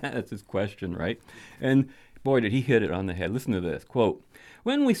 That's his question, right? And boy, did he hit it on the head. Listen to this, quote,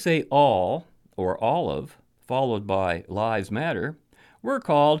 when we say all or olive followed by lives matter, we're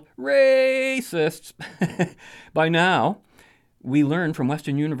called racists. By now, we learned from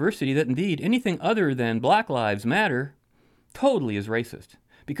Western University that indeed anything other than Black Lives Matter totally is racist.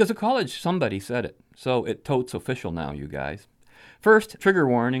 Because at college, somebody said it. So it totes official now, you guys. First, trigger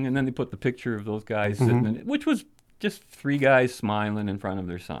warning, and then they put the picture of those guys sitting in it, which was just three guys smiling in front of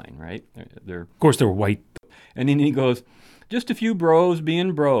their sign, right? Of course, they're white. And then he goes, just a few bros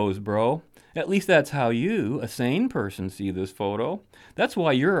being bros, bro. At least that's how you, a sane person, see this photo. That's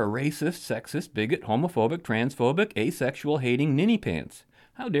why you're a racist, sexist, bigot, homophobic, transphobic, asexual, hating ninny pants.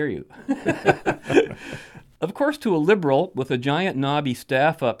 How dare you? Of course, to a liberal with a giant knobby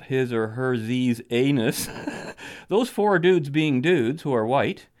staff up his or her Z's anus, those four dudes being dudes who are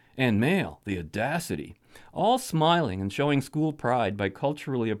white and male, the audacity, all smiling and showing school pride by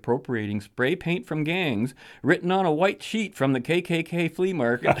culturally appropriating spray paint from gangs written on a white sheet from the KKK flea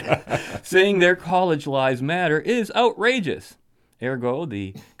market, saying their college lives matter is outrageous. Ergo,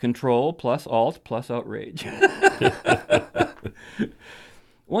 the control plus alt plus outrage.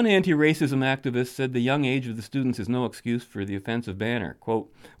 One anti-racism activist said the young age of the students is no excuse for the offensive banner.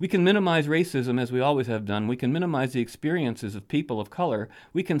 Quote, we can minimize racism as we always have done. We can minimize the experiences of people of color.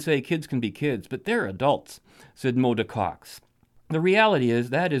 We can say kids can be kids, but they're adults, said Moda Cox. The reality is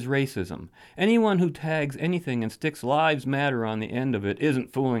that is racism. Anyone who tags anything and sticks Lives Matter on the end of it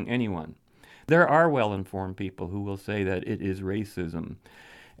isn't fooling anyone. There are well-informed people who will say that it is racism.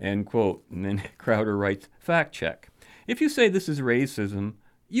 End quote. And then Crowder writes, fact check. If you say this is racism,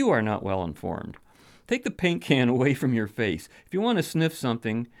 you are not well informed. Take the paint can away from your face. If you want to sniff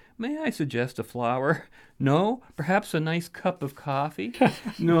something, may I suggest a flower? No? Perhaps a nice cup of coffee?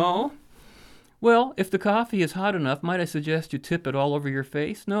 No? Well, if the coffee is hot enough, might I suggest you tip it all over your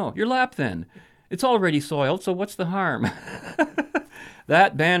face? No. Your lap then. It's already soiled, so what's the harm?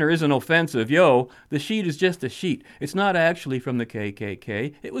 That banner isn't offensive. Yo, the sheet is just a sheet. It's not actually from the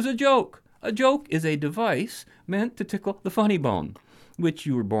KKK. It was a joke. A joke is a device meant to tickle the funny bone, which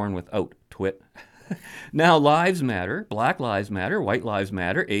you were born without, twit. Now lives matter, black lives matter, white lives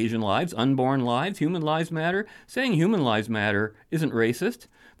matter, Asian lives, unborn lives, human lives matter. Saying human lives matter isn't racist.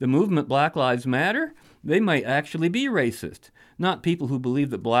 The movement Black Lives Matter, they might actually be racist. Not people who believe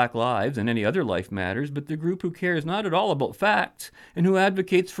that black lives and any other life matters, but the group who cares not at all about facts and who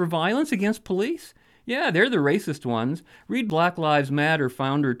advocates for violence against police. Yeah, they're the racist ones. Read Black Lives Matter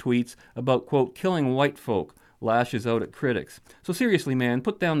founder tweets about, quote, killing white folk. Lashes out at critics. So seriously, man,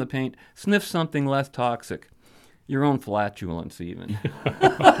 put down the paint, sniff something less toxic. Your own flatulence, even.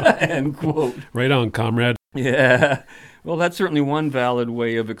 End quote. Right on, comrade. Yeah, well, that's certainly one valid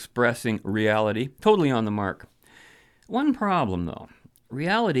way of expressing reality. Totally on the mark. One problem, though.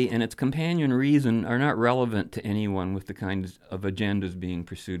 Reality and its companion reason are not relevant to anyone with the kinds of agendas being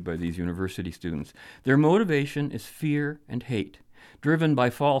pursued by these university students. Their motivation is fear and hate, driven by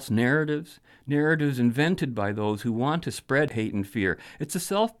false narratives invented by those who want to spread hate and fear. It's a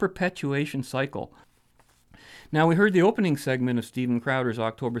self-perpetuation cycle. Now, we heard the opening segment of Stephen Crowder's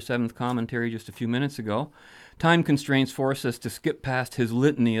October 7th commentary just a few minutes ago. Time constraints force us to skip past his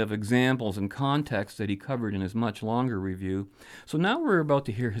litany of examples and context that he covered in his much longer review. So now we're about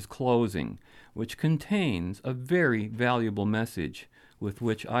to hear his closing, which contains a very valuable message with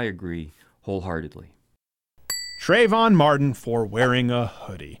which I agree wholeheartedly. Trayvon Martin for wearing a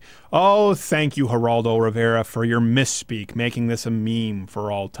hoodie. Oh, thank you, Geraldo Rivera, for your misspeak, making this a meme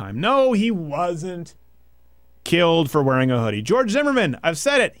for all time. No, he wasn't killed for wearing a hoodie. George Zimmerman, I've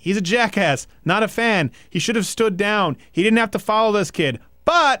said it. He's a jackass. Not a fan. He should have stood down. He didn't have to follow this kid.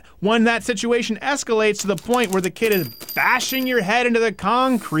 But when that situation escalates to the point where the kid is bashing your head into the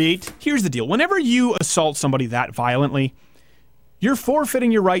concrete, here's the deal. Whenever you assault somebody that violently, you're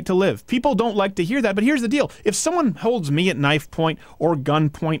forfeiting your right to live. People don't like to hear that, but here's the deal. If someone holds me at knife point or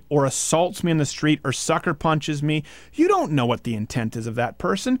gunpoint or assaults me in the street or sucker punches me, you don't know what the intent is of that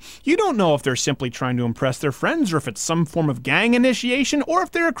person. You don't know if they're simply trying to impress their friends or if it's some form of gang initiation or if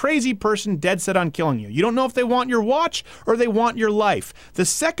they're a crazy person dead set on killing you. You don't know if they want your watch or they want your life. The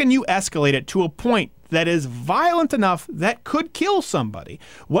second you escalate it to a point that is violent enough that could kill somebody,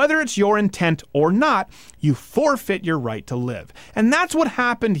 whether it's your intent or not, you forfeit your right to live. And that's what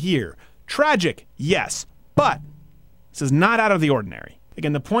happened here. Tragic, yes, but this is not out of the ordinary.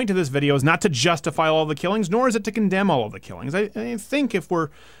 Again, the point of this video is not to justify all of the killings, nor is it to condemn all of the killings. I think if we're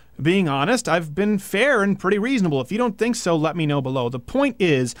being honest, I've been fair and pretty reasonable. If you don't think so, let me know below. The point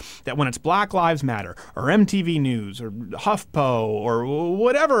is that when it's Black Lives Matter, or MTV News, or HuffPo, or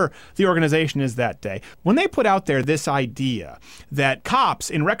whatever the organization is that day, when they put out there this idea that cops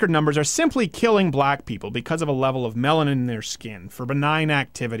in record numbers are simply killing black people because of a level of melanin in their skin for benign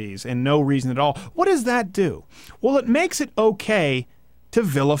activities and no reason at all, what does that do? Well, it makes it okay to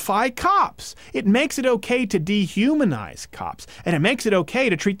vilify cops. It makes it okay to dehumanize cops. And it makes it okay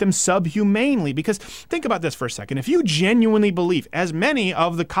to treat them subhumanely. Because think about this for a second. If you genuinely believe, as many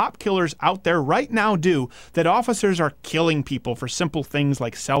of the cop killers out there right now do, that officers are killing people for simple things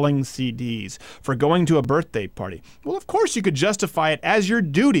like selling CDs, for going to a birthday party, well, of course you could justify it as your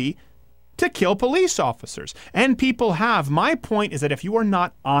duty to kill police officers. And people have. My point is that if you are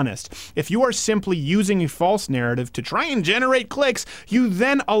not honest, if you are simply using a false narrative to try and generate clicks, you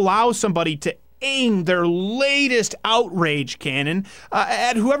then allow somebody to aim their latest outrage cannon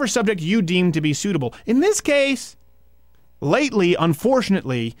at whoever subject you deem to be suitable. In this case, lately,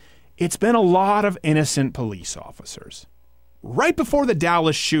 unfortunately, it's been a lot of innocent police officers. Right before the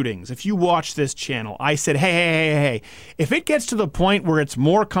Dallas shootings, if you watch this channel, I said, hey, if it gets to the point where it's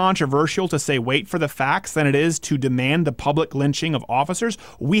more controversial to say wait for the facts than it is to demand the public lynching of officers,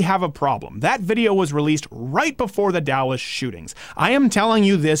 we have a problem. That video was released right before the Dallas shootings. I am telling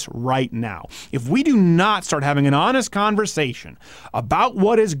you this right now. If we do not start having an honest conversation about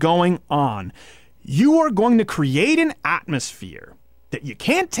what is going on, you are going to create an atmosphere that you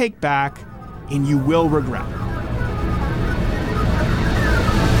can't take back and you will regret it.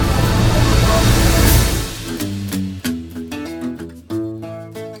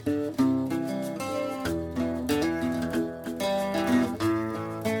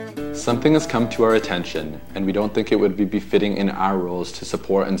 Something has come to our attention, and we don't think it would be befitting in our roles to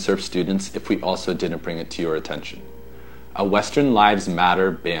support and serve students if we also didn't bring it to your attention. A Western Lives Matter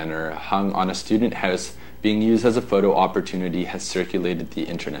banner hung on a student house being used as a photo opportunity has circulated the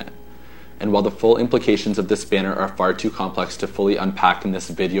internet. And while the full implications of this banner are far too complex to fully unpack in this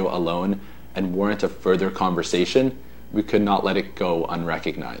video alone and warrant a further conversation, we could not let it go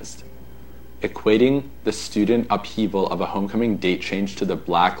unrecognized. Equating the student upheaval of a homecoming date change to the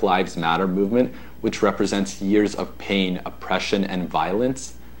Black Lives Matter movement, which represents years of pain, oppression, and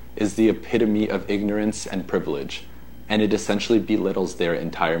violence, is the epitome of ignorance and privilege, and it essentially belittles their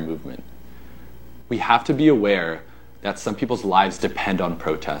entire movement. We have to be aware that some people's lives depend on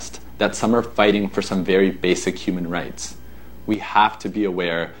protest, that some are fighting for some very basic human rights. We have to be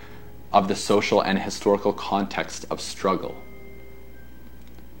aware of the social and historical context of struggle.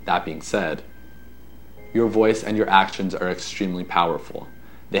 That being said, your voice and your actions are extremely powerful.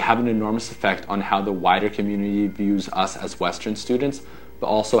 They have an enormous effect on how the wider community views us as Western students, but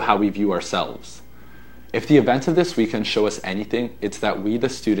also how we view ourselves. If the events of this weekend show us anything, it's that we, the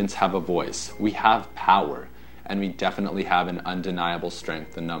students, have a voice. We have power, and we definitely have an undeniable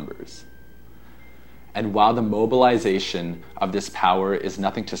strength in numbers. And while the mobilization of this power is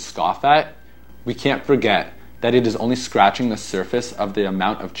nothing to scoff at, we can't forget that it is only scratching the surface of the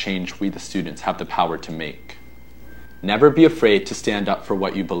amount of change we, the students, have the power to make. Never be afraid to stand up for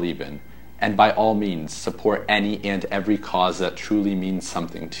what you believe in, and by all means, support any and every cause that truly means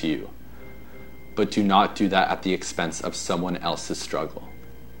something to you. But do not do that at the expense of someone else's struggle.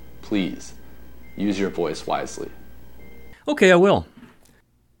 Please, use your voice wisely. Okay, I will.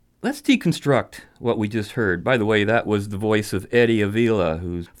 Let's deconstruct what we just heard. By the way, that was the voice of Eddie Avila,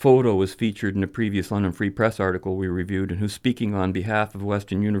 whose photo was featured in a previous London Free Press article we reviewed, and who's speaking on behalf of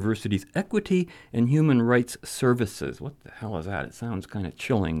Western University's Equity and Human Rights Services. What the hell is that? It sounds kind of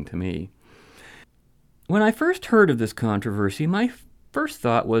chilling to me. When I first heard of this controversy, my first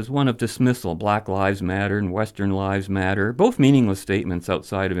thought was one of dismissal. Black Lives Matter and Western Lives Matter, both meaningless statements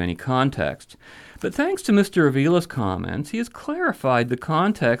outside of any context. But thanks to Mr. Avila's comments, he has clarified the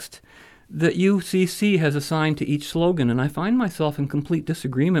context that UCC has assigned to each slogan, and I find myself in complete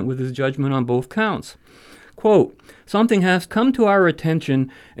disagreement with his judgment on both counts. Quote, "Something has come to our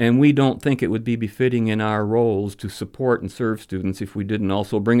attention, and we don't think it would be befitting in our roles to support and serve students if we didn't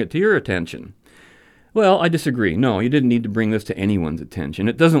also bring it to your attention." Well, I disagree. No, you didn't need to bring this to anyone's attention.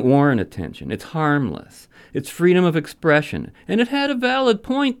 It doesn't warrant attention. It's harmless. It's freedom of expression. And it had a valid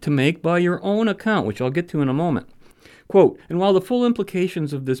point to make by your own account, which I'll get to in a moment. Quote, "And while the full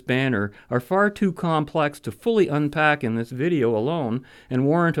implications of this banner are far too complex to fully unpack in this video alone and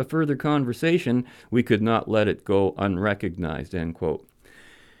warrant a further conversation, we could not let it go unrecognized," end quote.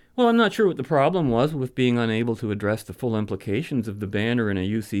 Well, I'm not sure what the problem was with being unable to address the full implications of the banner in a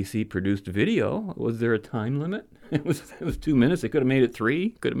UCC-produced video. Was there a time limit? It was 2 minutes. They could have made it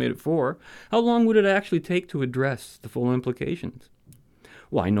 3, could have made it 4. How long would it actually take to address the full implications?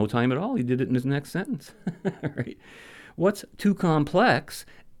 Why, no time at all. He did it in his next sentence. Right. What's too complex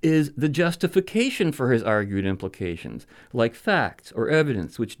is the justification for his argued implications, like facts or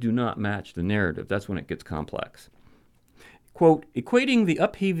evidence which do not match the narrative. That's when it gets complex. Quote, "Equating the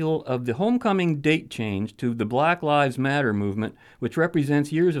upheaval of the homecoming date change to the Black Lives Matter movement, which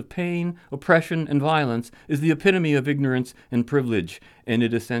represents years of pain, oppression, and violence, is the epitome of ignorance and privilege, and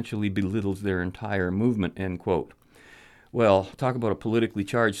it essentially belittles their entire movement," end quote. Well, talk about a politically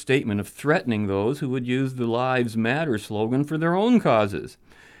charged statement of threatening those who would use the Lives Matter slogan for their own causes.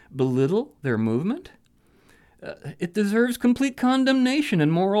 Belittle their movement? It deserves complete condemnation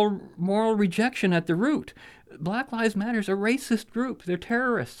and moral rejection at the root. Black Lives Matter is a racist group. They're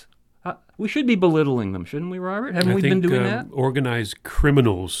terrorists. We should be belittling them, shouldn't we, Robert? Haven't we been doing that? Organized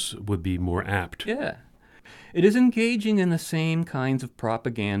criminals would be more apt. Yeah. It is engaging in the same kinds of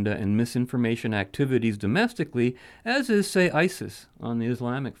propaganda and misinformation activities domestically as is, say, ISIS on the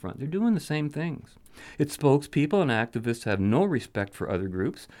Islamic front. They're doing the same things. Its spokespeople and activists have no respect for other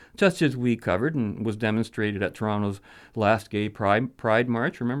groups, just as we covered and was demonstrated at Toronto's last gay Pride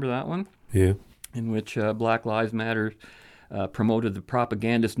March. Remember that one? Yeah. In which Black Lives Matter promoted the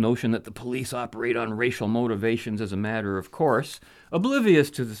propagandist notion that the police operate on racial motivations as a matter of course, oblivious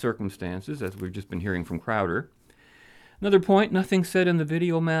to the circumstances, as we've just been hearing from Crowder. Another point, nothing said in the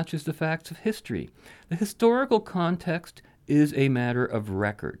video matches the facts of history. The historical context is a matter of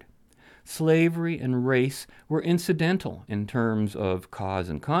record. Slavery and race were incidental in terms of cause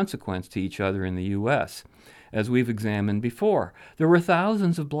and consequence to each other in the U.S., as we've examined before. There were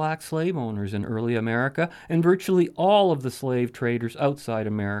thousands of black slave owners in early America, and virtually all of the slave traders outside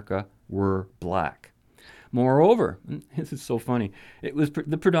America were black. Moreover, this is so funny, it was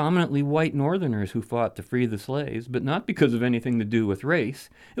the predominantly white Northerners who fought to free the slaves, but not because of anything to do with race.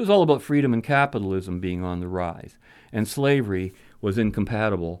 It was all about freedom and capitalism being on the rise, and slavery was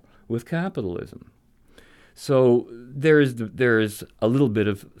incompatible with capitalism. So there is a little bit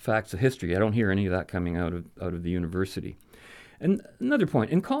of facts of history. I don't hear any of that coming out of the university. And another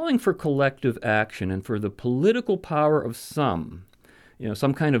point, in calling for collective action and for the political power of some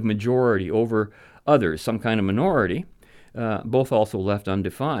kind of majority over others, some kind of minority, both also left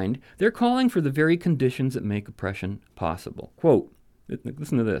undefined, they're calling for the very conditions that make oppression possible. Quote,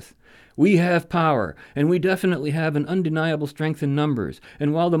 listen to this. "We have power, and we definitely have an undeniable strength in numbers.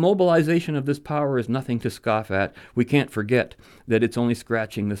 And while the mobilization of this power is nothing to scoff at, we can't forget that it's only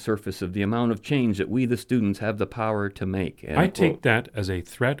scratching the surface of the amount of change that we, the students, have the power to make." I take that as a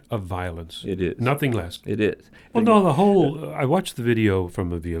threat of violence. It is. Nothing less. It is. Well, no, I watched the video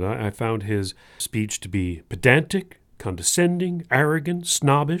from Avila. I found his speech to be pedantic, condescending, arrogant,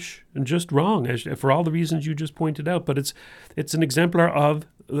 snobbish, and just wrong, for all the reasons you just pointed out. But it's an exemplar of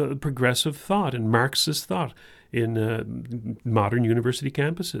progressive thought and Marxist thought in modern university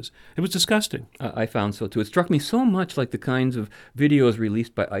campuses. It was disgusting. I found so too. It struck me so much like the kinds of videos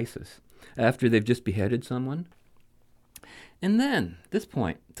released by ISIS. after they've just beheaded someone. And then, this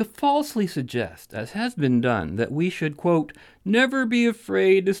point, to falsely suggest, as has been done, that we should, quote, never be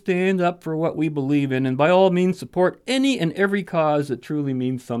afraid to stand up for what we believe in and by all means support any and every cause that truly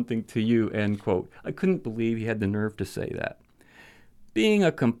means something to you, end quote. I couldn't believe he had the nerve to say that. Being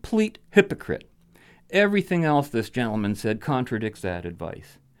a complete hypocrite. Everything else this gentleman said contradicts that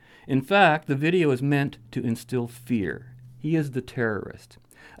advice. In fact, the video is meant to instill fear. He is the terrorist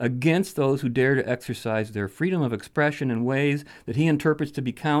against those who dare to exercise their freedom of expression in ways that he interprets to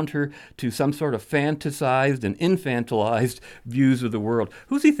be counter to some sort of fantasized and infantilized views of the world.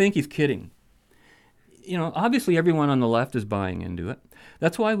 Who's he think he's kidding? You know, obviously everyone on the left is buying into it.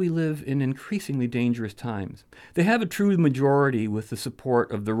 That's why we live in increasingly dangerous times. They have a true majority with the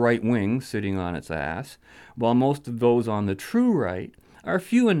support of the right wing sitting on its ass, while most of those on the true right are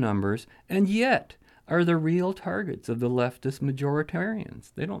few in numbers, and yet are the real targets of the leftist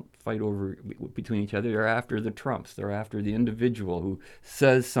majoritarians. They don't fight over between each other. They're after the Trumps. They're after the individual who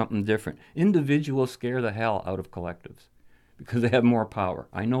says something different. Individuals scare the hell out of collectives because they have more power.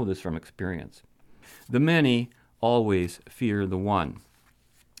 I know this from experience. The many always fear the one.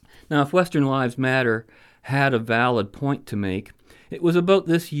 Now, if Western Lives Matter had a valid point to make, it was about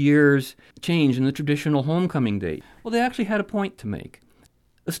this year's change in the traditional homecoming date. Well, they actually had a point to make.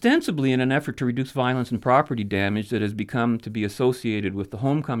 Ostensibly in an effort to reduce violence and property damage that has become to be associated with the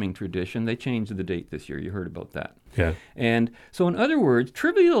homecoming tradition, they changed the date this year. You heard about that. Yeah. And so in other words,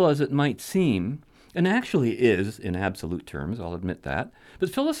 trivial as it might seem, and actually is in absolute terms, I'll admit that, but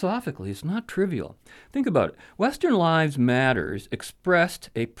philosophically it's not trivial. Think about it. Western Lives Matters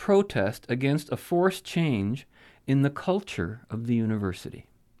expressed a protest against a forced change in the culture of the university.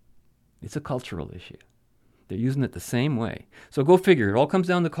 It's a cultural issue. They're using it the same way. So go figure. It all comes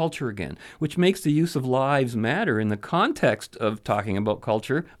down to culture again, which makes the use of lives matter in the context of talking about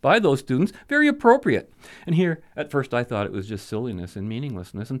culture by those students very appropriate. And here, at first, I thought it was just silliness and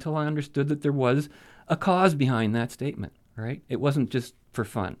meaninglessness until I understood that there was a cause behind that statement, right? It wasn't just for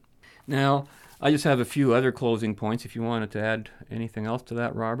fun. Now, I just have a few other closing points if you wanted to add anything else to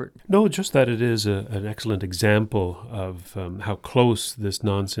that, Robert. No, just that it is an excellent example of how close this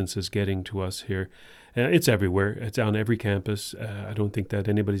nonsense is getting to us here. It's everywhere. It's on every campus. I don't think that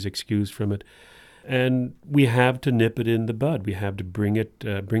anybody's excused from it. And we have to nip it in the bud. We have to bring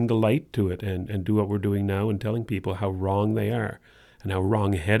the light to it and do what we're doing now and telling people how wrong they are and how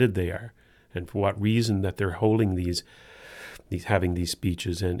wrong-headed they are and for what reason that they're holding having these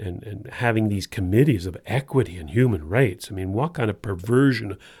speeches and having these committees of equity and human rights. I mean, what kind of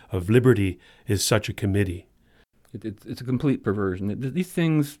perversion of liberty is such a committee? It's a complete perversion. These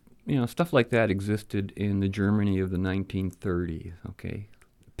things, you know, stuff like that existed in the Germany of the 1930s, okay?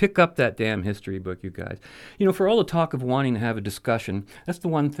 Pick up that damn history book, you guys. You know, for all the talk of wanting to have a discussion, that's the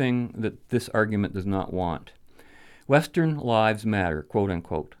one thing that this argument does not want. Western lives matter, quote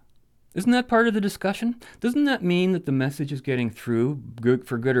unquote. Isn't that part of the discussion? Doesn't that mean that the message is getting through,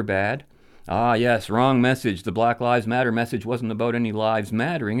 for good or bad? Ah, yes, wrong message. The Black Lives Matter message wasn't about any lives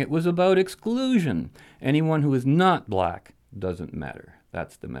mattering. It was about exclusion. Anyone who is not black doesn't matter.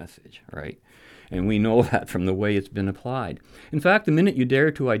 That's the message, right? And we know that from the way it's been applied. In fact, the minute you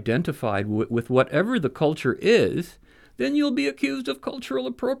dare to identify with whatever the culture is, then you'll be accused of cultural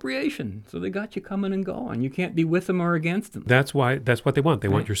appropriation. So they got you coming and going. You can't be with them or against them. That's what they want. They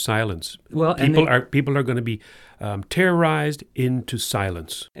want your silence. Well, people are going to be terrorized into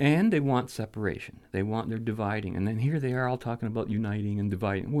silence. And they want separation. They're dividing. And then here they are all talking about uniting and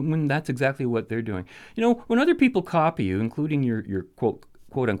dividing, when that's exactly what they're doing. You know, when other people copy you, including your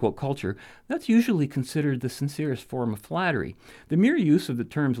quote-unquote culture, that's usually considered the sincerest form of flattery. The mere use of the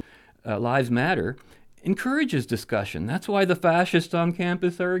terms lives matter encourages discussion. That's why the fascists on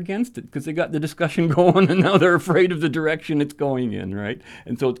campus are against it, because they got the discussion going and now they're afraid of the direction it's going in, right?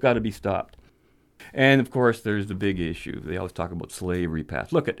 And so it's got to be stopped. And, of course, there's the big issue. They always talk about slavery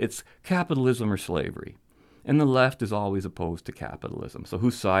past. Look, it's capitalism or slavery. And the left is always opposed to capitalism. So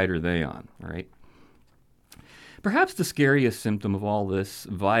whose side are they on, right? Perhaps the scariest symptom of all this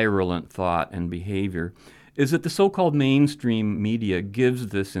virulent thought and behavior is that the so-called mainstream media gives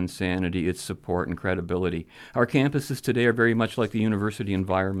this insanity its support and credibility. Our campuses today are very much like the university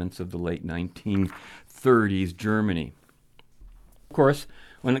environments of the late 1930s Germany. Of course,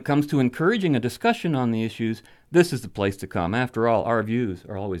 when it comes to encouraging a discussion on the issues, this is the place to come. After all, our views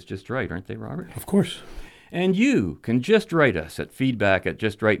are always just right, aren't they, Robert? Of course. And you can just write us at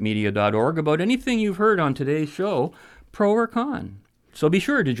feedback@justrightmedia.org about anything you've heard on today's show, pro or con. So be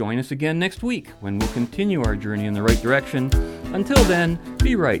sure to join us again next week when we'll continue our journey in the right direction. Until then,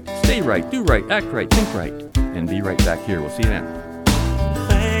 be right, stay right, do right, act right, think right, and be right back here. We'll see you then.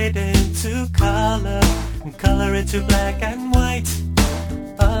 Fade into into color and color into black and white.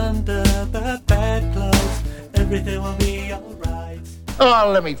 Under the bedclothes, everything will be alright.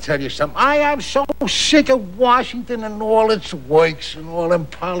 Oh, let me tell you something. I am so sick of Washington and all its works and all them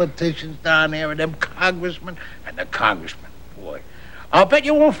politicians down there and them congressmen and the congressmen. Boy, I'll bet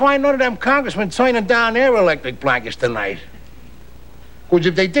you won't find none of them congressmen turning down their electric blankets tonight. Because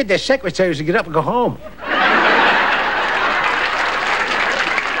if they did, their secretaries would get up and go home.